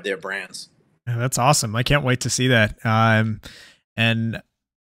drive their brands. Yeah, that's awesome. I can't wait to see that. And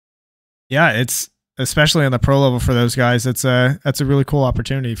yeah, it's especially on the pro level for those guys. That's a really cool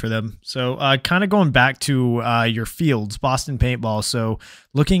opportunity for them. So kind of going back to your fields, Boston Paintball. So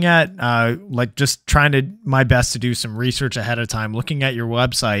looking at like just trying to my best to do some research ahead of time, looking at your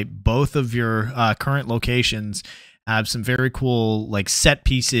website, both of your current locations have some very cool like set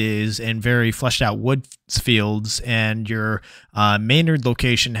pieces and very fleshed out wood fields, and your Maynard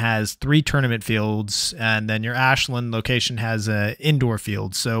location has 3 tournament fields, and then your Ashland location has a indoor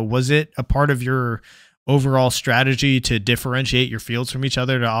field. So was it a part of your overall strategy to differentiate your fields from each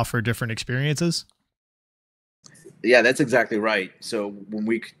other to offer different experiences? Yeah, that's exactly right. So when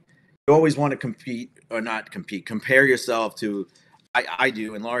you always want to compare yourself to, I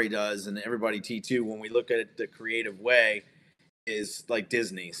do, and Laurie does, and everybody T2, when we look at it the creative way, is like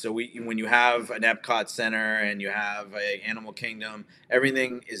Disney. So when you have an Epcot Center and you have a Animal Kingdom,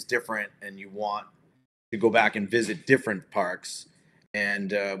 everything is different, and you want to go back and visit different parks.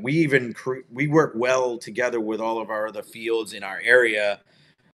 And we work well together with all of our other fields in our area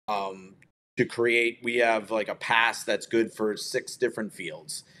to create. We have like a pass that's good for 6 different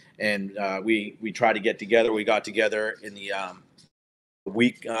fields, and we try to get together. We got together in the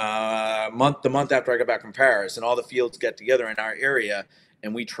the month after I got back from Paris, and all the fields get together in our area,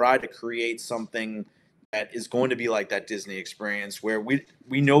 and we try to create something that is going to be like that Disney experience, where we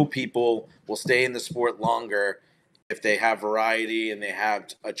know people will stay in the sport longer if they have variety and they have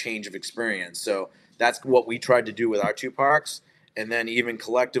a change of experience. So that's what we tried to do with our 2 parks, and then even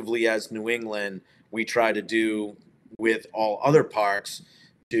collectively as New England, we try to do with all other parks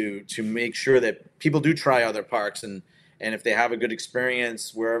to make sure that people do try other parks, and if they have a good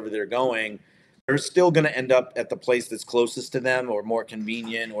experience wherever they're going, they're still going to end up at the place that's closest to them or more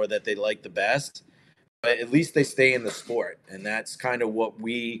convenient or that they like the best. But at least they stay in the sport. And that's kind of what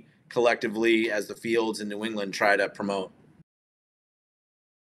we collectively as the fields in New England try to promote.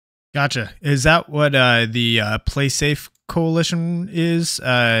 Gotcha. Is that what the Play Safe Coalition is?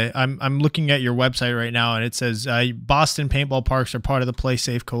 I'm looking at your website right now, and it says Boston Paintball Parks are part of the Play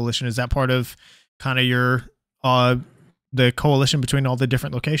Safe Coalition. Is that part of kind of your the coalition between all the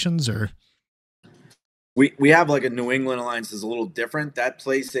different locations, or? We have like a New England alliance is a little different. That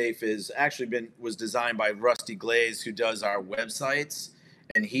Play Safe is actually was designed by Rusty Glaze, who does our websites,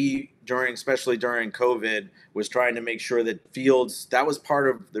 and he especially during COVID was trying to make sure that fields, that was part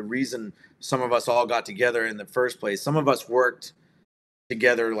of the reason some of us all got together in the first place. Some of us worked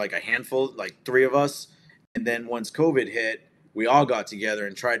together, like a handful, like 3 of us, and then once COVID hit, we all got together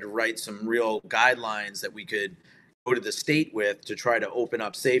and tried to write some real guidelines that we could go to the state with to try to open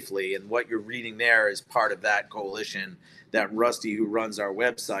up safely. And what you're reading there is part of that coalition that Rusty, who runs our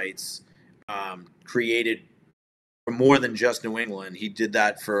websites, created for more than just New England. He did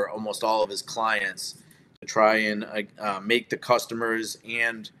that for almost all of his clients to try and make the customers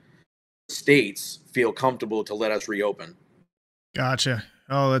and states feel comfortable to let us reopen. Gotcha.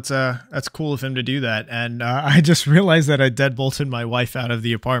 Oh, that's cool of him to do that. And I just realized that I deadbolted my wife out of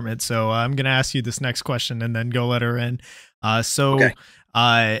the apartment. So I'm gonna ask you this next question and then go let her in. Okay.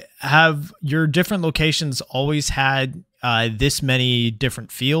 Have your different locations always had this many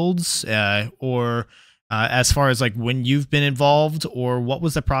different fields, or as far as like when you've been involved, or what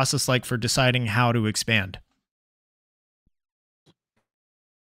was the process like for deciding how to expand?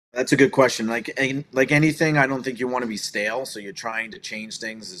 That's a good question. Like anything, I don't think you want to be stale, so you're trying to change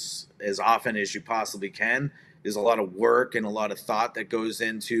things as often as you possibly can. There's a lot of work and a lot of thought that goes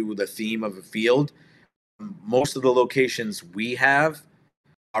into the theme of a field. Most of the locations we have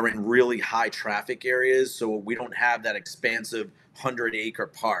are in really high traffic areas, so we don't have that expansive 100-acre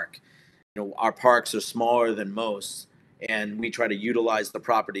park. Our parks are smaller than most, and we try to utilize the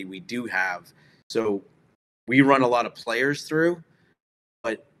property we do have. So we run a lot of players through,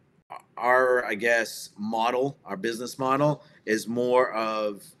 but our, I guess, model, our business model is more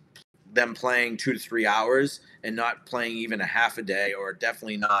of them playing 2 to 3 hours and not playing even a half a day, or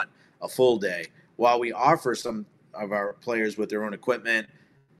definitely not a full day. While we offer some of our players with their own equipment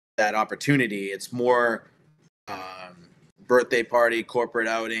that opportunity, it's more birthday party, corporate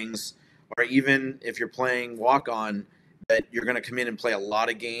outings, or even if you're playing walk on, that you're going to come in and play a lot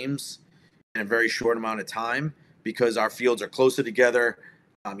of games in a very short amount of time because our fields are closer together.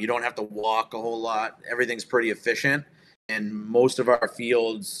 You don't have to walk a whole lot. Everything's pretty efficient. And most of our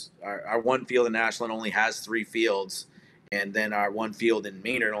fields, our one field in Ashland only has 3 fields. And then our one field in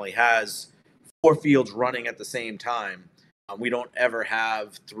Maynard only has 4 fields running at the same time. We don't ever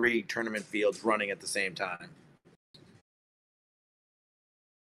have 3 tournament fields running at the same time.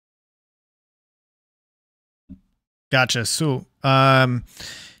 Gotcha. So,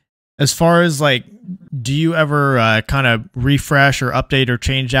 as far as like, do you ever kind of refresh or update or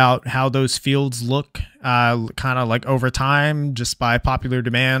change out how those fields look, kind of like over time, just by popular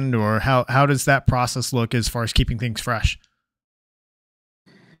demand, or how does that process look as far as keeping things fresh?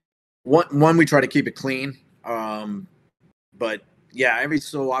 One, we try to keep it clean. But yeah, every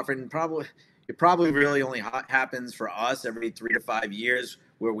so often, it probably really only happens for us every 3 to 5 years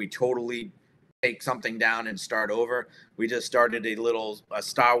where we totally take something down and start over. We just started a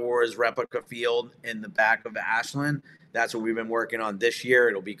Star Wars replica field in the back of Ashland. That's what we've been working on this year.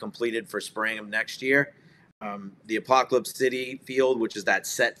 It'll be completed for spring of next year. The Apocalypse City field, which is that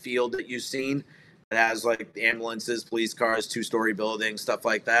set field that you've seen, that has like ambulances, police cars, 2-story buildings, stuff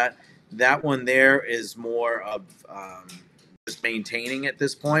like that. That one there is more of just maintaining at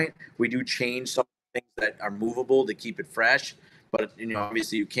this point. We do change some things that are movable to keep it fresh, but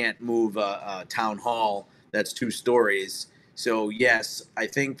obviously you can't move a town hall that's 2 stories. So yes, I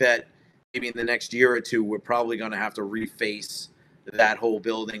think that maybe in the next year or two, we're probably going to have to reface that whole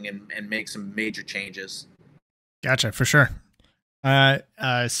building and make some major changes. Gotcha, for sure.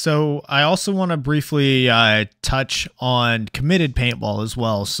 So I also want to briefly touch on committed paintball as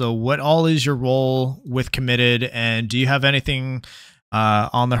well. So what all is your role with committed, and do you have anything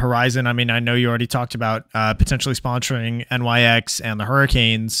on the horizon? I mean, I know you already talked about potentially sponsoring NYX and the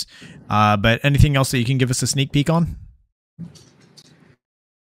Hurricanes, but anything else that you can give us a sneak peek on?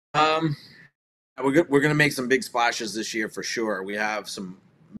 We're going to make some big splashes this year for sure. We have some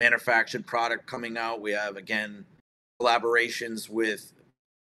manufactured product coming out. We have, again, collaborations with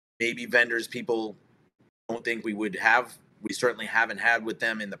maybe vendors people don't think we would have. We certainly haven't had with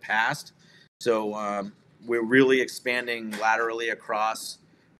them in the past. So we're really expanding laterally across,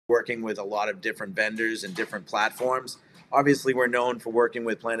 working with a lot of different vendors and different platforms. Obviously, we're known for working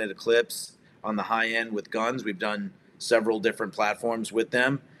with Planet Eclipse on the high end with guns. We've done several different platforms with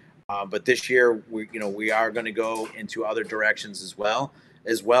them. But this year, we are going to go into other directions as well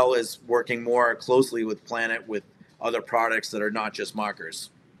as working more closely with Planet with other products that are not just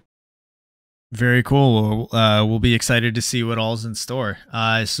markers. Very cool. We'll be excited to see what all's in store.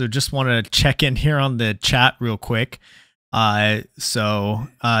 So just want to check in here on the chat real quick.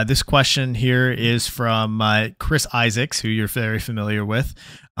 This question here is from Chris Isaacs, who you're very familiar with.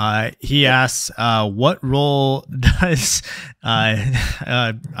 He asks, what role does,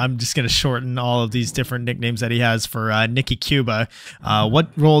 I'm just going to shorten all of these different nicknames that he has for Nikki Cuba. What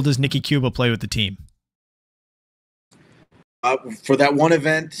role does Nikki Cuba play with the team? For that one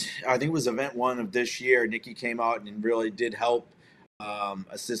event, I think it was event 1 of this year, Nikki came out and really did help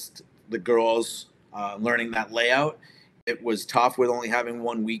assist the girls learning that layout. It was tough with only having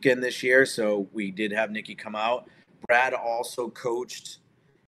one weekend this year, so we did have Nikki come out. Brad also coached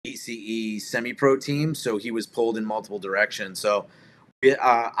BCE semi-pro team, so he was pulled in multiple directions. So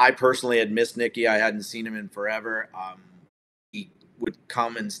I personally had missed Nikki. I hadn't seen him in forever. He would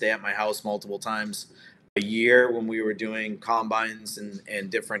come and stay at my house multiple times a year when we were doing combines and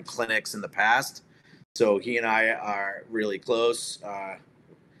different clinics in the past. So he and I are really close,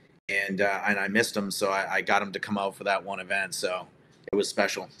 and I missed him, so I got him to come out for that one event. So it was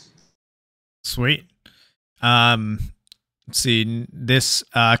special. Sweet. Let's see. This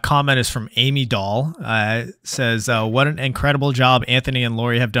comment is from Amy Dahl. Says, "What an incredible job Anthony and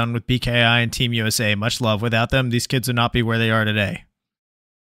Lori have done with BKI and Team USA. Much love. Without them, these kids would not be where they are today."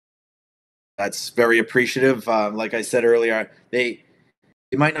 That's very appreciative. Like I said earlier, they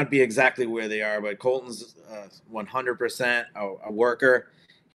might not be exactly where they are, but Colton's 100% a worker.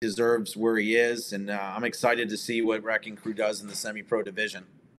 He deserves where he is, and I'm excited to see what Wrecking Crew does in the semi-pro division.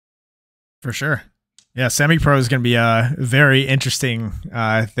 For sure. Yeah, semi-pro is going to be a very interesting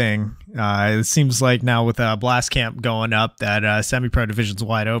thing. It seems like now with Blast Camp going up that semi-pro division's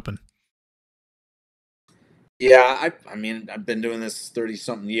wide open. Yeah, I mean, I've been doing this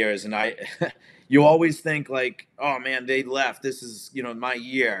 30-something years, and you always think like, oh man, they left. This is, my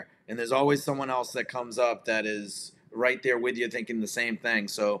year. And there's always someone else that comes up that is right there with you thinking the same thing.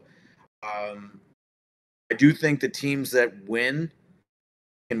 So I do think the teams that win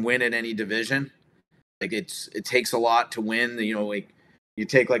can win in any division. Like it takes a lot to win. Like you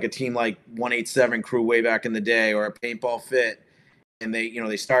take like a team like 187 Crew way back in the day, or a Paintball Fit, and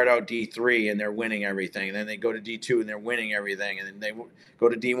they start out D3 and they're winning everything, and then they go to D2 and they're winning everything, and then they go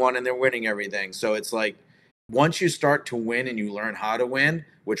to D1 and they're winning everything. So it's like once you start to win and you learn how to win,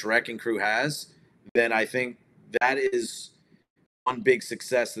 which Wrecking Crew has, then I think that is one big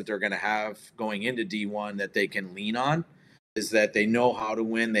success that they're going to have going into D1 that they can lean on, is that they know how to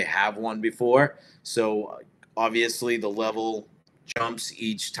win. They have won before. So obviously the level jumps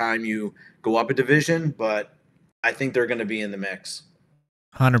each time you go up a division, but I think they're going to be in the mix.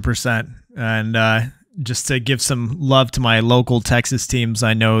 100%. And just to give some love to my local Texas teams,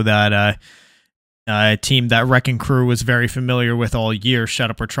 I know that a team that Wrecking Crew was very familiar with all year,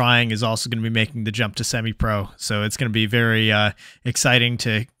 Shut Up or Trying, is also going to be making the jump to semi-pro. So it's going to be very exciting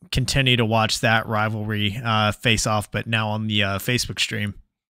to continue to watch that rivalry face off, but now on the Facebook stream.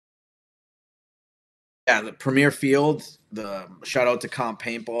 Yeah, the Premier Field, the shout out to Comp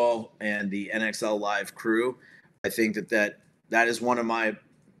Paintball and the NXL Live crew. I think that is one of my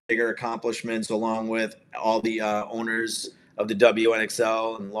bigger accomplishments, along with all the owners of the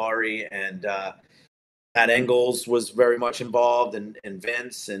WNXL and Laurie and Matt Engels was very much involved, and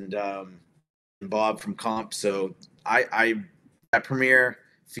Vince and Bob from Comp. So that Premier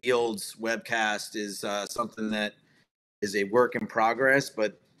Fields webcast is something that is a work in progress,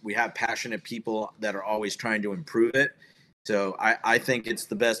 but we have passionate people that are always trying to improve it. So I think it's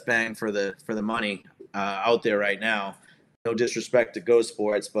the best bang for the money out there right now. No disrespect to Go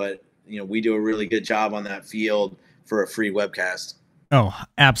Sports, but we do a really good job on that field for a free webcast. Oh,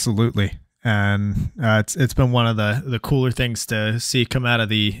 absolutely. And it's been one of the cooler things to see come out of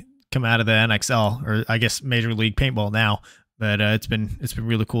the NXL, or I guess Major League Paintball now. But it's been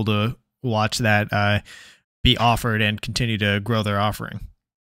really cool to watch that be offered and continue to grow their offering.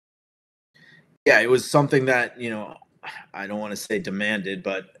 Yeah, it was something that I don't want to say demanded,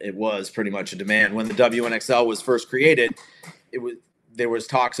 but it was pretty much a demand. When the WNXL was first created, there was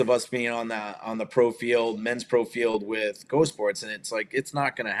talks of us being on the pro field, men's pro field with Go Sports, and it's like it's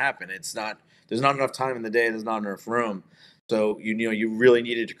not going to happen. There's not enough time in the day. There's not enough room. So you really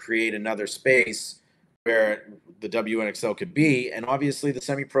needed to create another space where the WNXL could be, and obviously the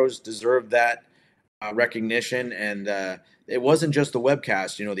semi-pros deserved that recognition. And it wasn't just the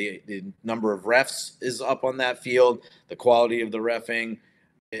webcast. The number of refs is up on that field. The quality of the reffing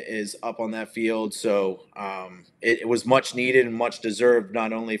is up on that field. So it was much needed and much deserved,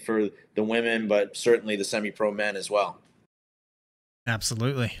 not only for the women, but certainly the semi-pro men as well.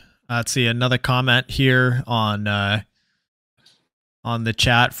 Absolutely. Let's see another comment here on the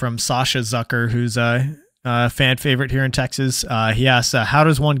chat from Sasha Zucker, who's a fan favorite here in Texas. He asks, how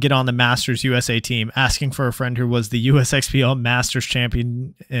does one get on the Masters USA team? Asking for a friend who was the USXPL Masters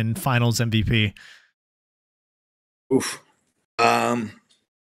champion and finals MVP. Oof.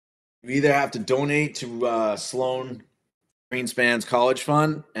 You either have to donate to Sloan Greenspan's college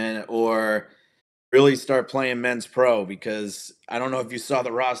fund or really start playing men's pro, because I don't know if you saw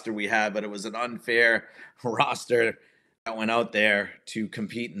the roster we had, but it was an unfair roster that went out there to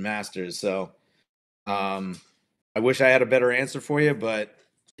compete in Masters. So I wish I had a better answer for you, but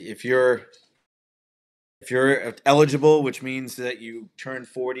if you're eligible, which means that you turn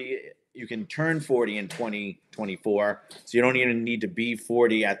 40, you can turn 40 in 2024. So you don't even need to be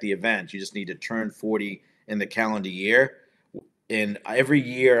 40 at the event. You just need to turn 40 in the calendar year. And every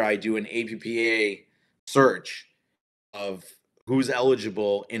year I do an APPA search of who's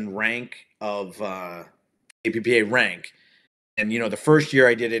eligible in rank of APPA rank. And, you know, the first year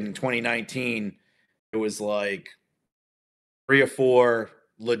I did it in 2019, it was like 3 or 4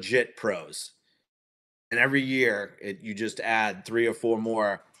 legit pros. And every year you just add 3 or 4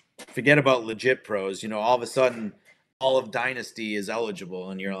 more. Forget about legit pros. You know, all of a sudden, all of Dynasty is eligible,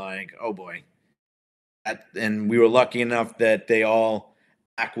 and you're like, oh boy. And we were lucky enough that they all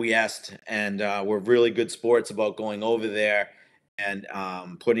acquiesced and were really good sports about going over there and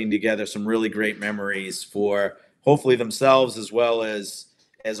putting together some really great memories for hopefully themselves as well as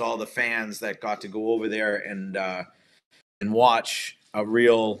all the fans that got to go over there and watch a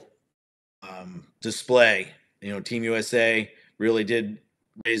real display. You know, Team USA really did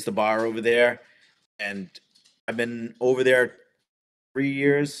raise the bar over there, and I've been over there 3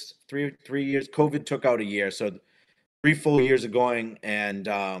 years. 3 years. COVID took out a year, so 3 full years of going, and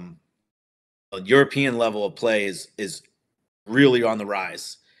the European level of play is really on the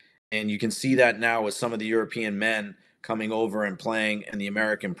rise, and you can see that now with some of the European men coming over and playing in the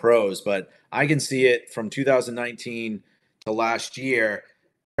American pros. But I can see it from 2019 to last year.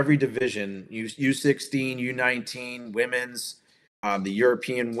 Every division, U16, U19, women's, the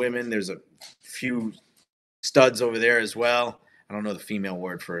European women. There's a few studs over there as well. I don't know the female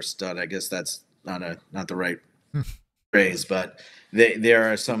word for a stud. I guess that's not the right phrase, but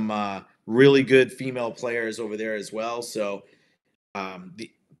there are some really good female players over there as well. So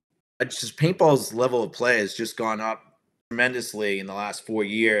just paintball's level of play has just gone up tremendously in the last 4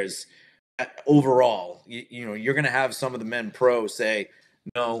 years. Overall, you know, you're going to have some of the men pro say,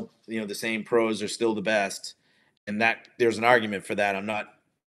 no, you know, the same pros are still the best, and that there's an argument for that. I'm not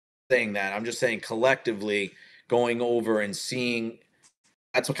saying that. I'm just saying collectively going over and seeing.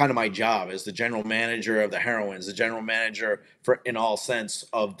 That's what kind of my job as the general manager of the Heroines, the general manager for in all sense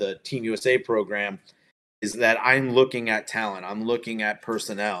of the Team USA program, is that I'm looking at talent. I'm looking at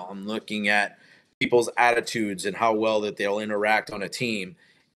personnel. I'm looking at people's attitudes and how well that they'll interact on a team.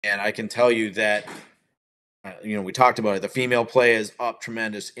 And I can tell you that, you know, we talked about it. The female play is up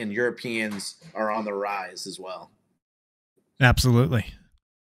tremendous, and Europeans are on the rise as well. Absolutely.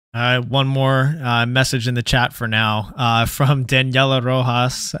 One more message in the chat for now from Daniela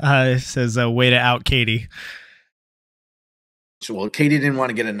Rojas. Says, way to out Katie. Well, Katie didn't want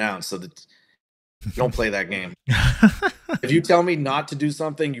to get announced, so don't play that game. If you tell me not to do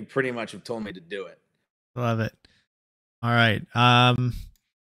something, you pretty much have told me to do it. Love it. All right.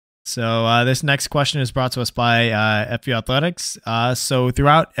 So this next question is brought to us by FU Athletics. So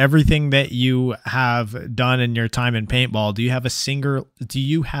throughout everything that you have done in your time in paintball, do you have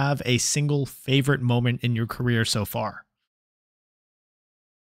a single favorite moment in your career so far?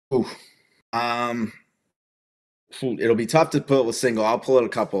 Ooh. It'll be tough to pull a single. I'll pull out a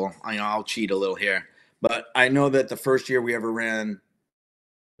couple. I'll cheat a little here, but I know that the first year we ever ran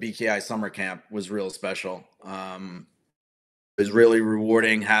BKI summer camp was real special. It was really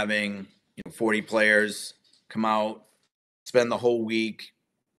rewarding having 40 players come out, spend the whole week,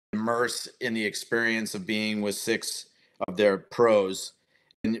 immerse in the experience of being with 6 of their pros.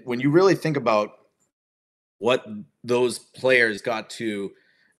 And when you really think about what those players got to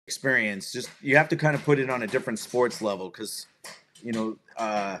experience, just you have to kind of put it on a different sports level, because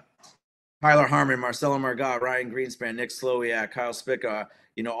Tyler Harmon, Marcelo Margot, Ryan Greenspan, Nick Slowiak, Kyle Spica,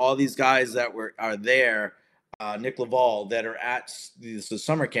 all these guys that are there, Nick Laval, that are at the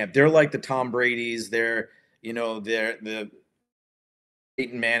summer camp. They're like the Tom Brady's. They're the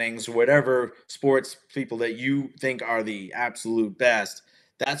Peyton Mannings, whatever sports people that you think are the absolute best.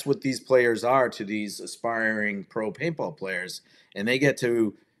 That's what these players are to these aspiring pro paintball players, and they get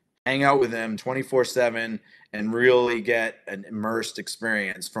to hang out with them 24/7 and really get an immersed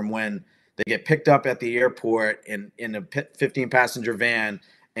experience from when they get picked up at the airport in a 15-passenger van,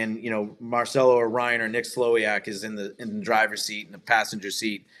 and Marcelo or Ryan or Nick Slowiak is in the driver's seat, in the passenger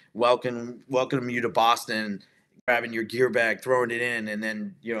seat, welcome you to Boston, grabbing your gear bag, throwing it in, and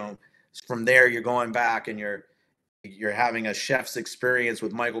then from there you're going back and you're having a chef's experience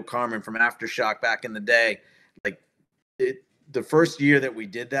with Michael Carmen from Aftershock back in the day. The first year that we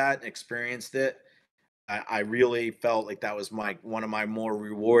did that and experienced it, I really felt like that was one of my more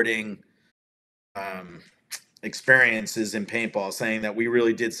rewarding experiences in paintball, saying that we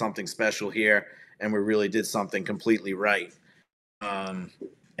really did something special here and we really did something completely right. And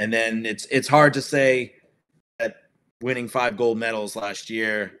then it's hard to say that winning 5 gold medals last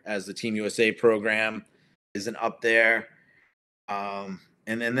year as the Team USA program isn't up there. And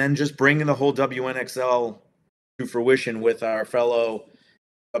then just bringing the whole WNXL to fruition with our fellow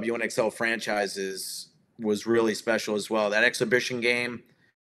WNXL franchises was really special as well. That exhibition game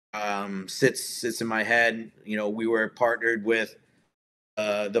sits in my head. You know, we were partnered with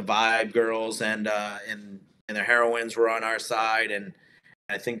the Vibe girls, and the Heroines were on our side, and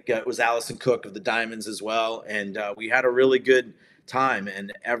I think it was Allison Cook of the Diamonds as well, and we had a really good time.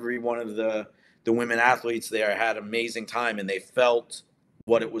 And every one of the women athletes there had an amazing time, and they felt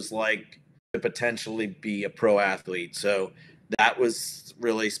what it was like to potentially be a pro athlete. So that was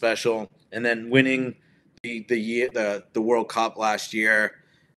really special. And then winning the World Cup last year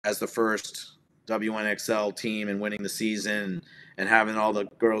as the first WNXL team and winning the season and having all the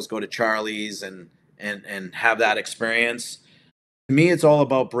girls go to Charlie's and have that experience. To me, it's all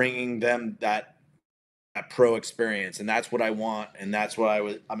about bringing them that pro experience, and that's what I want, and that's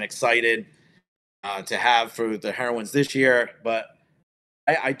what I'm excited to have for the Heroines this year. But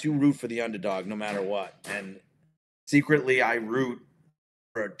I do root for the underdog no matter what, and secretly I root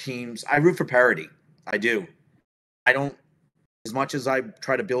for teams. I root for parity. I do. I don't, as much as I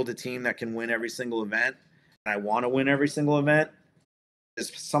try to build a team that can win every single event, and I want to win every single event.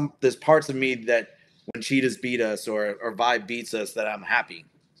 There's parts of me that when Cheetahs beat us or Vibe beats us that I'm happy,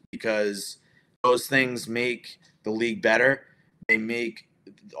 because those things make the league better. They make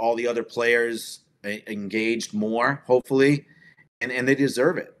all the other players engaged more, hopefully, and they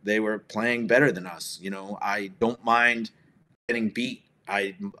deserve it. They were playing better than us. You know, I don't mind getting beat.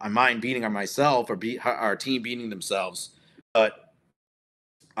 I mind beating myself or our team beating themselves. But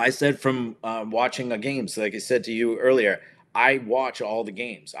I said from watching the games, like I said to you earlier, I watch all the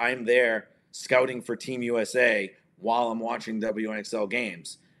games. I'm there scouting for Team USA while I'm watching WNXL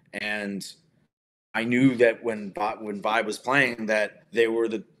games, and I knew that when Vibe was playing that they were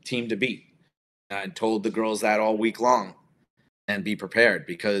the team to beat. I told the girls that all week long, and be prepared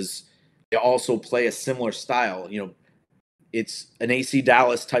because they also play a similar style. You know, it's an AC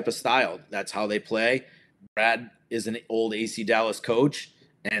Dallas type of style. That's how they play. Brad is an old AC Dallas coach,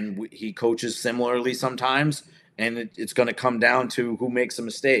 and he coaches similarly sometimes. And it's going to come down to who makes a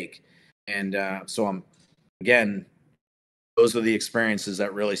mistake. And so again, those are the experiences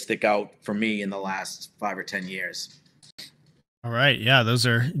that really stick out for me in the last 5 or 10 years. All right. Yeah, those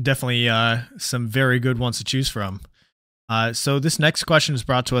are definitely some very good ones to choose from. So this next question is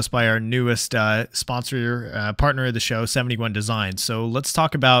brought to us by our newest sponsor, partner of the show, 71 Designs. So let's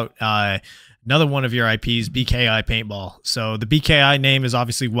talk about another one of your IPs, BKI Paintball. So the BKI name is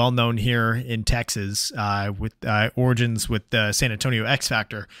obviously well known here in Texas with origins with the San Antonio X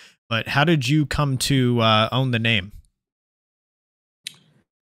Factor. But how did you come to own the name?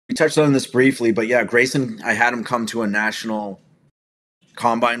 We touched on this briefly, but yeah, Grayson, I had him come to a national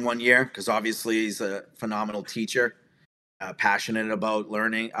combine one year because obviously he's a phenomenal teacher. Passionate about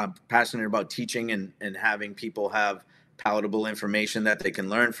learning, passionate about teaching and having people have palatable information that they can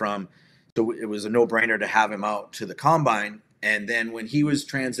learn from. So it was a no-brainer to have him out to the combine. And then when he was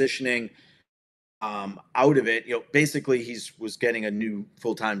transitioning out of it, you know, basically was getting a new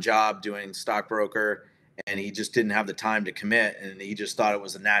full-time job doing stockbroker, and he just didn't have the time to commit. And he just thought it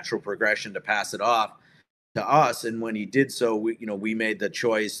was a natural progression to pass it off to us. And when he did so, we made the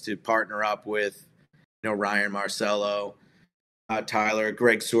choice to partner up with, Ryan Marcello, Tyler,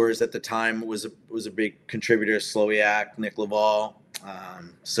 Greg Soers at the time was a big contributor, Slowiak, Nick Laval.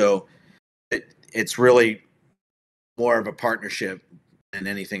 So it's really more of a partnership than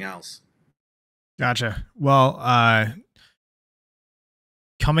anything else. Gotcha. Well,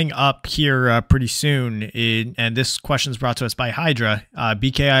 coming up here pretty soon, and this question is brought to us by Hydra.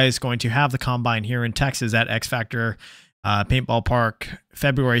 BKI is going to have the combine here in Texas at X Factor Paintball Park,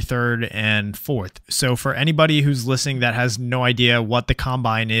 February 3rd and 4th. So for anybody who's listening that has no idea what the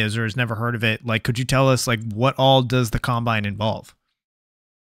combine is or has never heard of it, like, could you tell us, like, what all does the combine involve?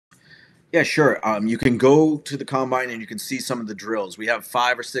 Yeah, sure. You can go to the combine and you can see some of the drills. We have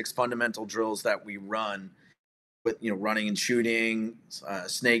 5 or 6 fundamental drills that we run with, running and shooting,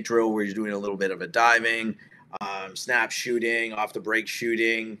 snake drill where you're doing a little bit of a diving, snap shooting, off the break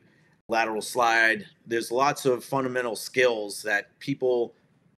shooting, lateral slide. There's lots of fundamental skills that people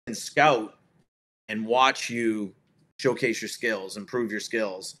can scout and watch you showcase your skills, improve your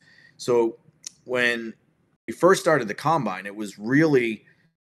skills. So when we first started the combine, it was really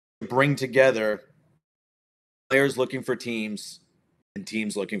to bring together players looking for teams and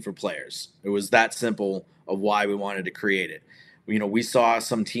teams looking for players. It was that simple of why we wanted to create it. We saw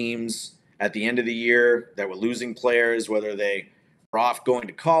some teams at the end of the year that were losing players, whether they were off going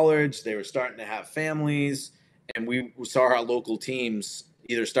to college, they were starting to have families, and we saw our local teams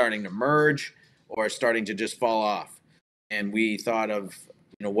either starting to merge or starting to just fall off. And we thought of,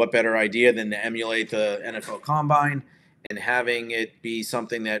 what better idea than to emulate the NFL Combine and having it be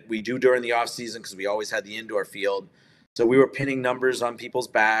something that we do during the off season, because we always had the indoor field. So we were pinning numbers on people's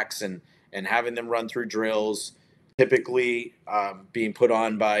backs and having them run through drills, typically being put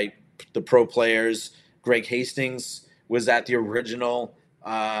on by the pro players. Greg Hastings was at the original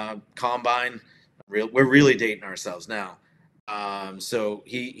combine. We're really dating ourselves now. So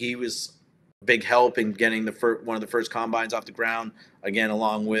he was a big help in getting one of the first combines off the ground, again,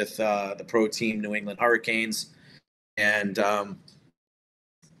 along with the pro team, New England Hurricanes. And that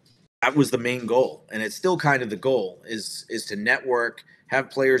was the main goal. And it's still kind of the goal is to network, have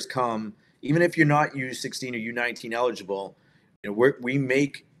players come, even if you're not U16 or U19 eligible, we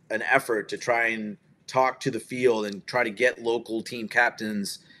make an effort to try and talk to the field and try to get local team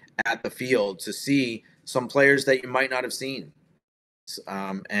captains at the field to see some players that you might not have seen.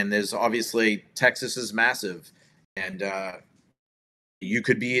 And there's obviously Texas is massive, and you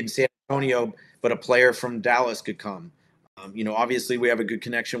could be in San Antonio, but a player from Dallas could come. Obviously we have a good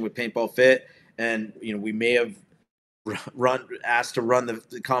connection with Paintball Fit, and we may have asked to run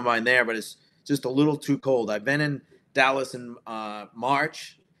the combine there, but it's just a little too cold. I've been in Dallas in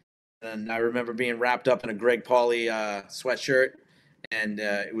March, and I remember being wrapped up in a Greg Pauly sweatshirt, and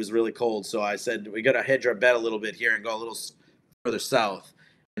it was really cold. So I said, we got to hedge our bet a little bit here and go a little further south.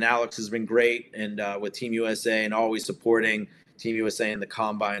 And Alex has been great, and with Team USA, and always supporting Team USA in the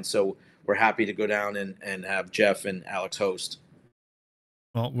combine. So we're happy to go down and have Jeff and Alex host.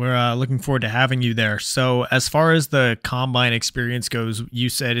 Well, we're looking forward to having you there. So as far as the combine experience goes, you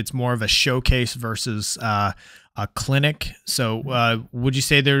said it's more of a showcase versus a clinic. So would you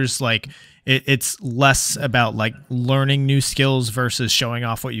say there's like it's less about like learning new skills versus showing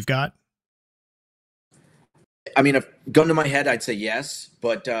off what you've got? I mean, if gun to my head, I'd say yes,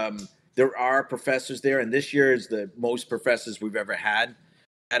 but there are professors there, and this year is the most professors we've ever had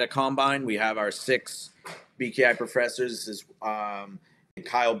at a combine. We have our 6 BKI professors. Is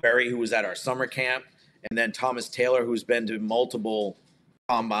Kyle Berry, who was at our summer camp, and then Thomas Taylor, who's been to multiple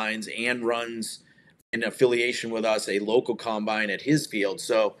combines and runs in affiliation with us a local combine at his field.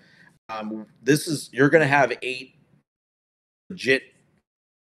 So you're going to have 8 legit,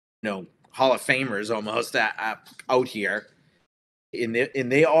 Hall of Famers almost out here, and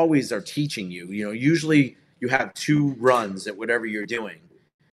they always are teaching you. Usually you have 2 runs at whatever you're doing,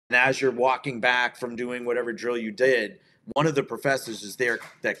 and as you're walking back from doing whatever drill you did, one of the professors is there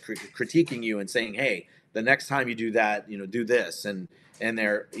that critiquing you and saying, hey, the next time you do that, do this. And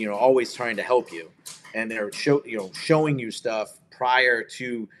they're, always trying to help you. And they're showing you stuff prior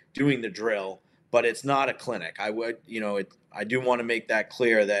to doing the drill, but it's not a clinic. I do want to make that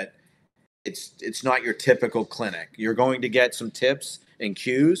clear that it's not your typical clinic. You're going to get some tips and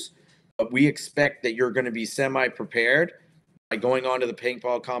cues, but we expect that you're going to be semi-prepared by going onto the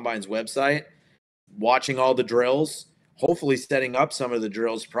Paintball Combine's website, watching all the drills, hopefully setting up some of the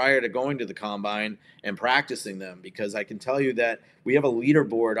drills prior to going to the combine and practicing them, because I can tell you that we have a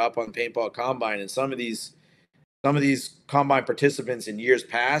leaderboard up on Paintball Combine, and some of these combine participants in years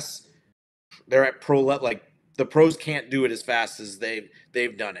past, they're at pro level. Like the pros can't do it as fast as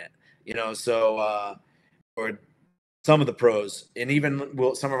they've done it, so or some of the pros, and even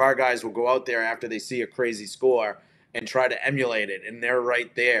some of our guys will go out there after they see a crazy score and try to emulate it, and they're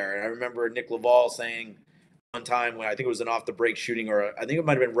right there. And I remember Nick Laval saying one time, when I think it was an off the break shooting, or I think it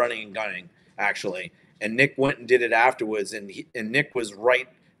might have been running and gunning actually, and Nick went and did it afterwards, and Nick was right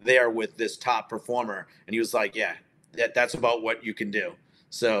there with this top performer, and he was like, yeah, that's about what you can do.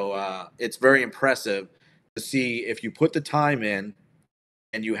 So it's very impressive to see, if you put the time in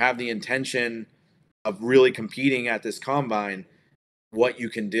and you have the intention of really competing at this combine, what you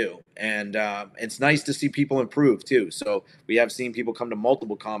can do. And it's nice to see people improve too. So we have seen people come to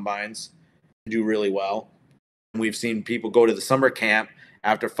multiple combines and do really well. We've seen people go to the summer camp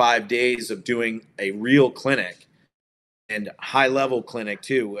after 5 days of doing a real clinic, and high level clinic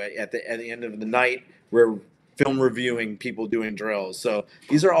too. At the end of the night, we're film reviewing people doing drills. So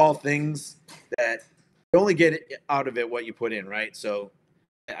these are all things that you only get out of it what you put in, right? So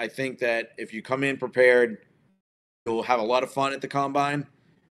I think that if you come in prepared, you'll have a lot of fun at the combine.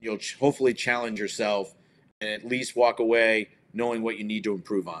 You'll hopefully challenge yourself and at least walk away knowing what you need to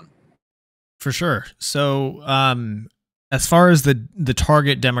improve on. For sure. So, as far as the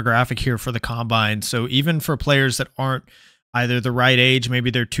target demographic here for the combine, so even for players that aren't either the right age,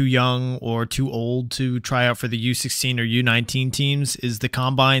 maybe they're too young or too old to try out for the U16 or U19 teams, is the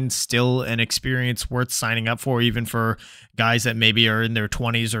combine still an experience worth signing up for, even for guys that maybe are in their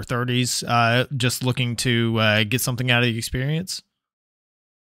 20s or 30s, just looking to get something out of the experience?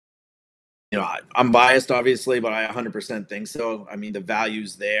 I'm biased, obviously, but I 100% think so. I mean, the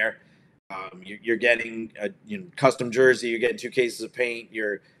value's there. You're getting a custom jersey. You're getting 2 cases of paint.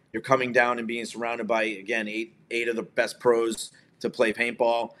 You're you're coming down and being surrounded by, again, eight of the best pros to play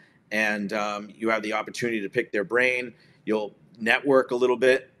paintball, and you have the opportunity to pick their brain. You'll network a little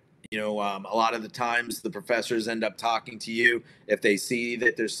bit. You know, a lot of the times the professors end up talking to you if they see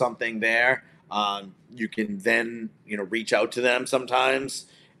that there's something there. You can then, you know, reach out to them sometimes.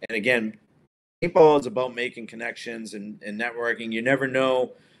 And again, paintball is about making connections and networking. You never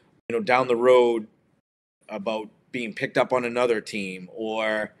know, you know, down the road about being picked up on another team,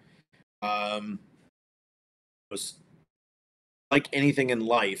 or like anything in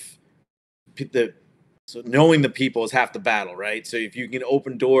life, so knowing the people is half the battle, right? So if you can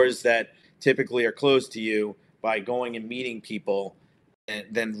open doors that typically are closed to you by going and meeting people, and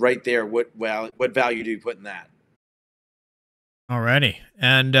then right there, what value do you put in that? Alrighty.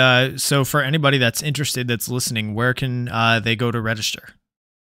 And so for anybody that's interested, that's listening, where can they go to register?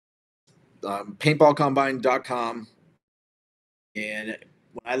 Paintballcombine.com. And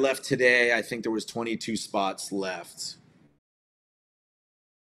when I left today, I think there was 22 spots left.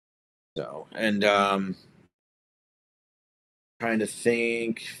 So, and trying to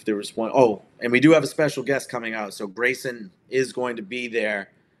think if there was one. Oh, and we do have a special guest coming out. So Grayson is going to be there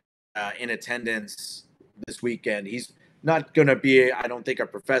in attendance this weekend. He's not going to be, I don't think, a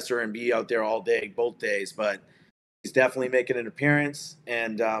professor and be out there all day, both days, but he's definitely making an appearance.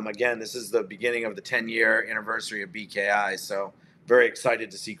 And again, this is the beginning of the 10-year anniversary of BKI. So very excited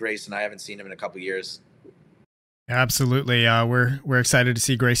to see Grayson. I haven't seen him in a couple years. Absolutely. We're excited to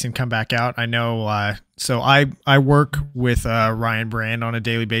see Grayson come back out. I know. So I work with Ryan Brand on a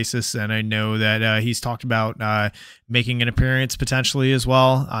daily basis, and I know that he's talked about making an appearance potentially as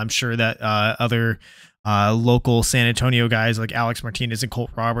well. I'm sure that other local San Antonio guys like Alex Martinez and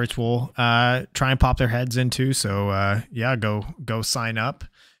Colt Roberts will try and pop their heads into. So yeah, go sign up.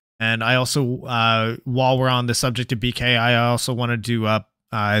 And I also, while we're on the subject of BK, I also wanted to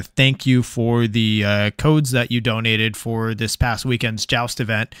thank you for the codes that you donated for this past weekend's Joust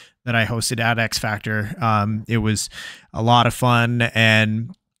event that I hosted at X Factor. It was a lot of fun,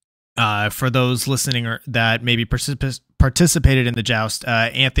 and for those listening that maybe participated in the Joust,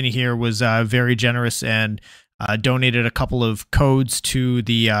 Anthony here was very generous and donated a couple of codes to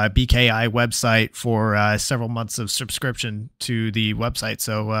the BKI website for several months of subscription to the website.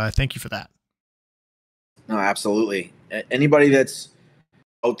 So thank you for that. No, absolutely. Anybody that's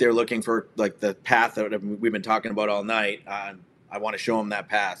out there looking for like the path that we've been talking about all night, I want to show them that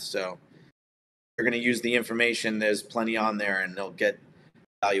path. So they're going to use the information. There's plenty on there, and they'll get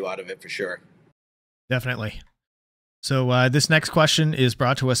value out of it for sure. Definitely. So this next question is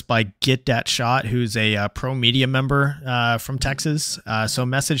brought to us by Get Dat Shot, who's a pro media member from Texas. So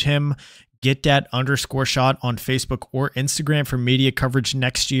message him, GetDat_shot on Facebook or Instagram for media coverage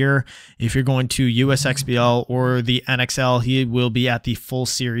next year. If you're going to USXBL or the NXL, he will be at the full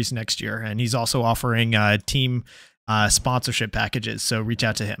series next year. And he's also offering team sponsorship packages. So reach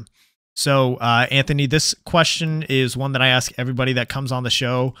out to him. So Anthony, this question is one that I ask everybody that comes on the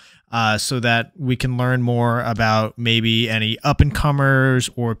show so that we can learn more about maybe any up-and-comers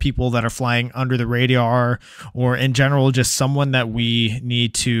or people that are flying under the radar, or in general, just someone that we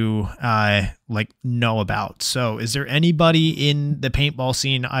need to like know about. So is there anybody in the paintball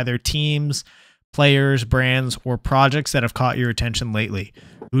scene, either teams, players, brands, or projects that have caught your attention lately?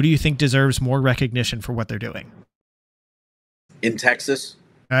 Who do you think deserves more recognition for what they're doing? In Texas?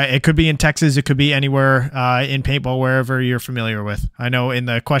 It could be in Texas. It could be anywhere in paintball, wherever you're familiar with. I know in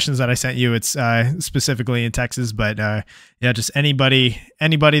the questions that I sent you, it's specifically in Texas, but yeah, just anybody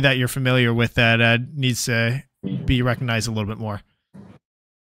that you're familiar with that needs to be recognized a little bit more.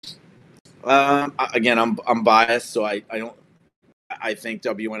 Again, I'm biased, so I think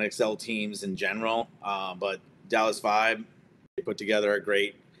WNXL teams in general, but Dallas Vibe, they put together a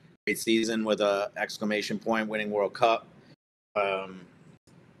great season with a exclamation point winning World Cup.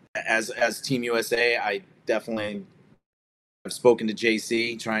 As Team USA, I definitely have spoken to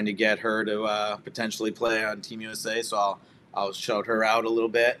JC, trying to get her to potentially play on Team USA, so I'll shout her out a little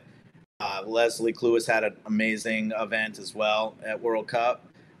bit. Leslie Cluis had an amazing event as well at World Cup.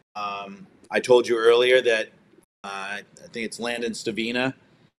 I told you earlier that I think it's Landon Stavina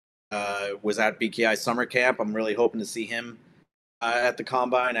was at BKI summer camp. I'm really hoping to see him at the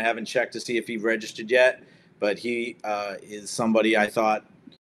Combine. I haven't checked to see if he registered yet, but he is somebody I thought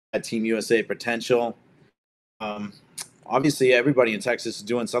at Team USA potential. Obviously, everybody in Texas is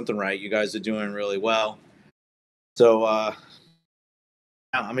doing something right. You guys are doing really well. So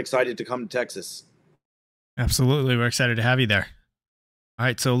I'm excited to come to Texas. Absolutely. We're excited to have you there. All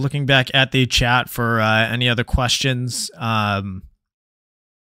right. So looking back at the chat for any other questions, let's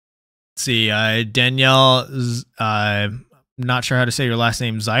see. Danielle not sure how to say your last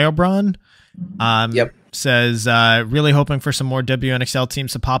name, Zyobron. Yep. Says, really hoping for some more WNXL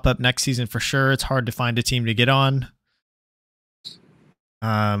teams to pop up next season for sure. It's hard to find a team to get on.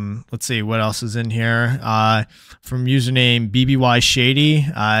 Let's see what else is in here. From username BBY Shady,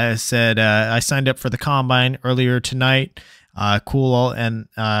 said, I signed up for the combine earlier tonight. Cool. And,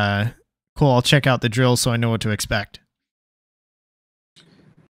 cool. I'll check out the drill so I know what to expect.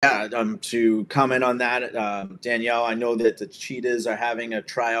 Yeah, to comment on that, Danielle, I know that the Cheetahs are having a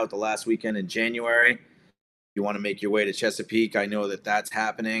tryout the last weekend in January. If you want to make your way to Chesapeake, I know that that's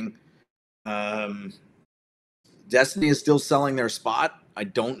happening. Destiny is still selling their spot. I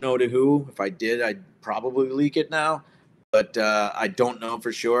don't know to who. If I did, I'd probably leak it now, but I don't know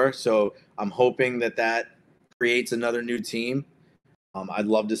for sure. So I'm hoping that that creates another new team. I'd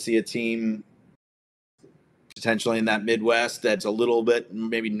love to see a team potentially in that Midwest that's a little bit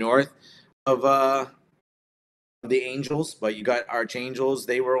maybe north of the Angels, but you got Archangels.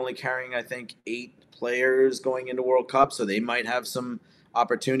 They were only carrying, I think, 8 players going into World Cup, so they might have some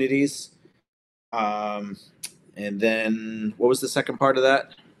opportunities. And then what was the second part of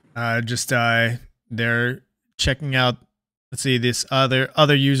that? They're checking out. Let's see. This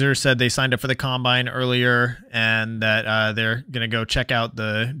other user said they signed up for the combine earlier, and that they're gonna go check out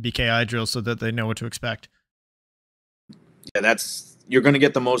the BKI drill so that they know what to expect. Yeah, you're gonna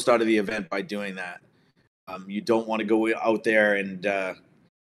get the most out of the event by doing that. You don't want to go out there and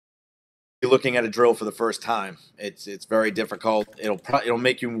you're looking at a drill for the first time. It's very difficult. It'll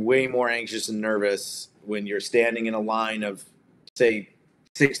make you way more anxious and nervous when you're standing in a line of, say,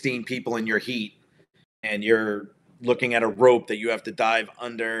 16 people in your heat, and you're looking at a rope that you have to dive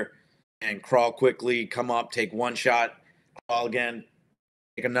under and crawl quickly, come up, take one shot, crawl again,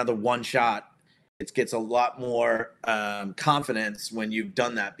 take another one shot. It gets a lot more confidence when you've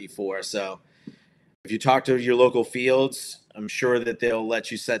done that before. So if you talk to your local fields, I'm sure that they'll let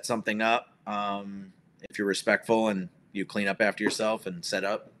you set something up if you're respectful and you clean up after yourself and set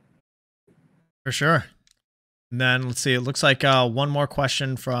up. For sure. And then let's see. It looks like one more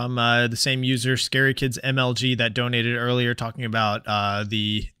question from the same user, Scary Kids MLG, that donated earlier, talking about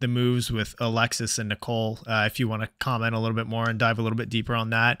the moves with Alexis and Nicole. If you want to comment a little bit more and dive a little bit deeper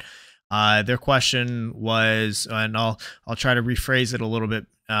on that. Their question was, and I'll try to rephrase it a little bit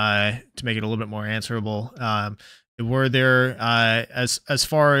to make it a little bit more answerable. Were there, as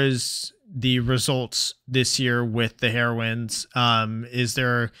far as the results this year with the Heroines, is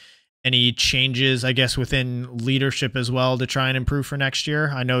there any changes, I guess, within leadership as well to try and improve for next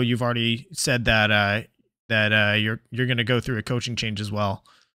year? I know you've already said that you're going to go through a coaching change as well.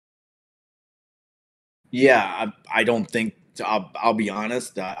 Yeah, I don't think. I'll be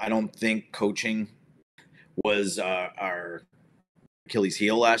honest. I don't think coaching was our Achilles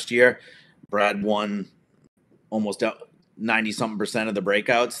heel last year. Brad won almost 90-something% of the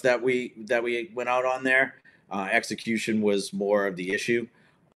breakouts that we went out on there. Execution was more of the issue.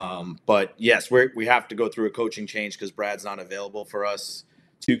 But yes, we have to go through a coaching change because Brad's not available for us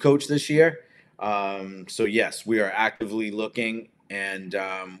to coach this year. So yes, we are actively looking, and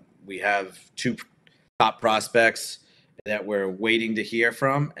we have 2 top prospects that we're waiting to hear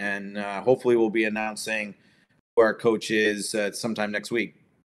from, and hopefully we'll be announcing who our coach is sometime next week.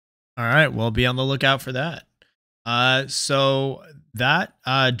 All right, we'll be on the lookout for that. So that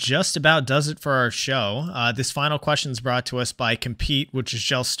just about does it for our show. This final question is brought to us by Compete, which is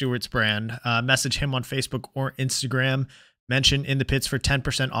Jell Stewart's brand. Message him on Facebook or Instagram. Mention In the Pits for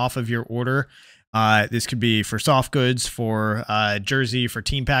 10% off of your order. This could be for soft goods, for jersey, for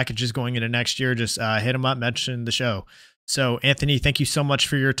team packages going into next year. Just hit him up, mention the show. So, Anthony, thank you so much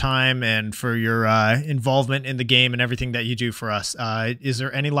for your time and for your involvement in the game and everything that you do for us. Is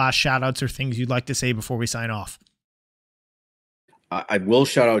there any last shout outs or things you'd like to say before we sign off? I will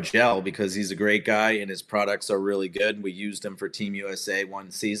shout out Jell because he's a great guy and his products are really good. We used him for Team USA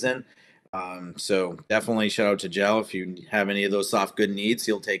one season. So definitely shout out to Jell. If you have any of those soft good needs,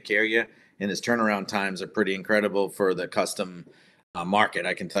 he'll take care of you. And his turnaround times are pretty incredible for the custom market.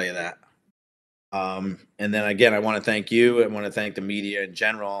 I can tell you that. And then again, I want to thank you. I want to thank the media in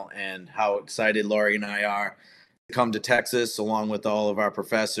general and how excited Laurie and I are to come to Texas along with all of our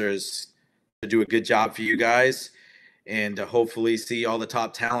professors to do a good job for you guys and to hopefully see all the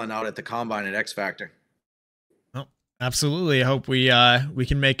top talent out at the Combine at X Factor. Well, absolutely. I hope we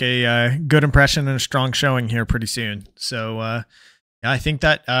can make a good impression and a strong showing here pretty soon. So, I think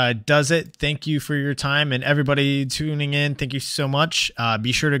that does it. Thank you for your time, and everybody tuning in. Thank you so much.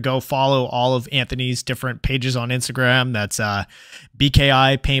 Be sure to go follow all of Anthony's different pages on Instagram. That's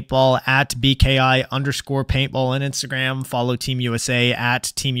BKI Paintball at BKI_Paintball on Instagram. Follow Team USA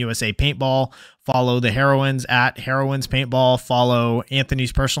at Team USA Paintball. Follow the Heroines at Heroines Paintball. Follow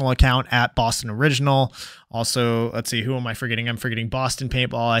Anthony's personal account at Boston Original. Also, let's see, who am I forgetting? I'm forgetting Boston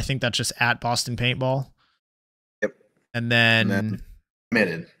Paintball. I think that's just at Boston Paintball. Yep. And then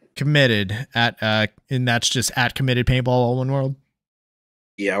committed at and that's just at Committed Paintball, all one word.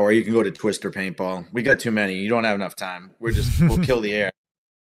 Yeah, or you can go to Twistr Paintball. We got too many. You don't have enough time. We'll kill the air.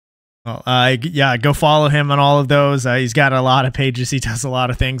 Well, yeah, go follow him on all of those. He's got a lot of pages. He does a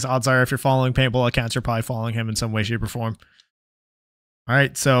lot of things. Odds are, if you're following paintball accounts, you're probably following him in some way, shape, or form. All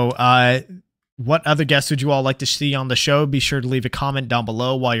right. So, what other guests would you all like to see on the show? Be sure to leave a comment down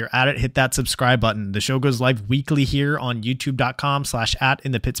below. While you're at it, hit that subscribe button. The show goes live weekly here on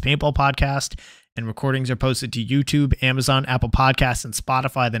youtube.com/@InThePitsPaintball podcast. And recordings are posted to YouTube, Amazon, Apple Podcasts, and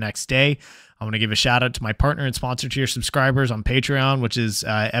Spotify the next day. I want to give a shout out to my partner and sponsor tier subscribers on Patreon, which is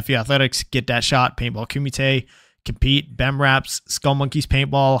FE Athletics, Get That Shot, Paintball Kumite, Compete, Bem Raps, Skull Monkeys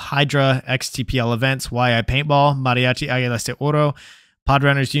Paintball, Hydra, XTPL Events, YI Paintball, Mariachi Águilas de Oro,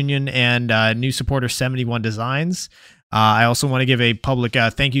 Podrunners Union, and new supporter 71 Designs. I also want to give a public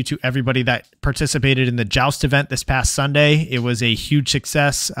thank you to everybody that participated in the Joust event this past Sunday. It was a huge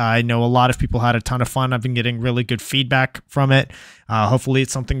success. I know a lot of people had a ton of fun. I've been getting really good feedback from it. Hopefully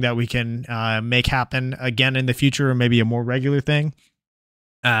it's something that we can make happen again in the future, or maybe a more regular thing.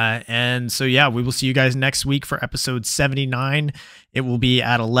 And so, yeah, we will see you guys next week for episode 79. It will be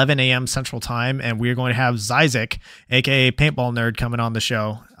at 11 a.m. Central Time, and we're going to have Zyzik, aka Paintball Nerd, coming on the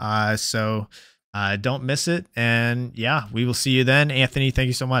show. So don't miss it. And yeah, we will see you then. Anthony, thank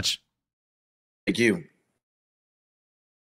you so much. Thank you.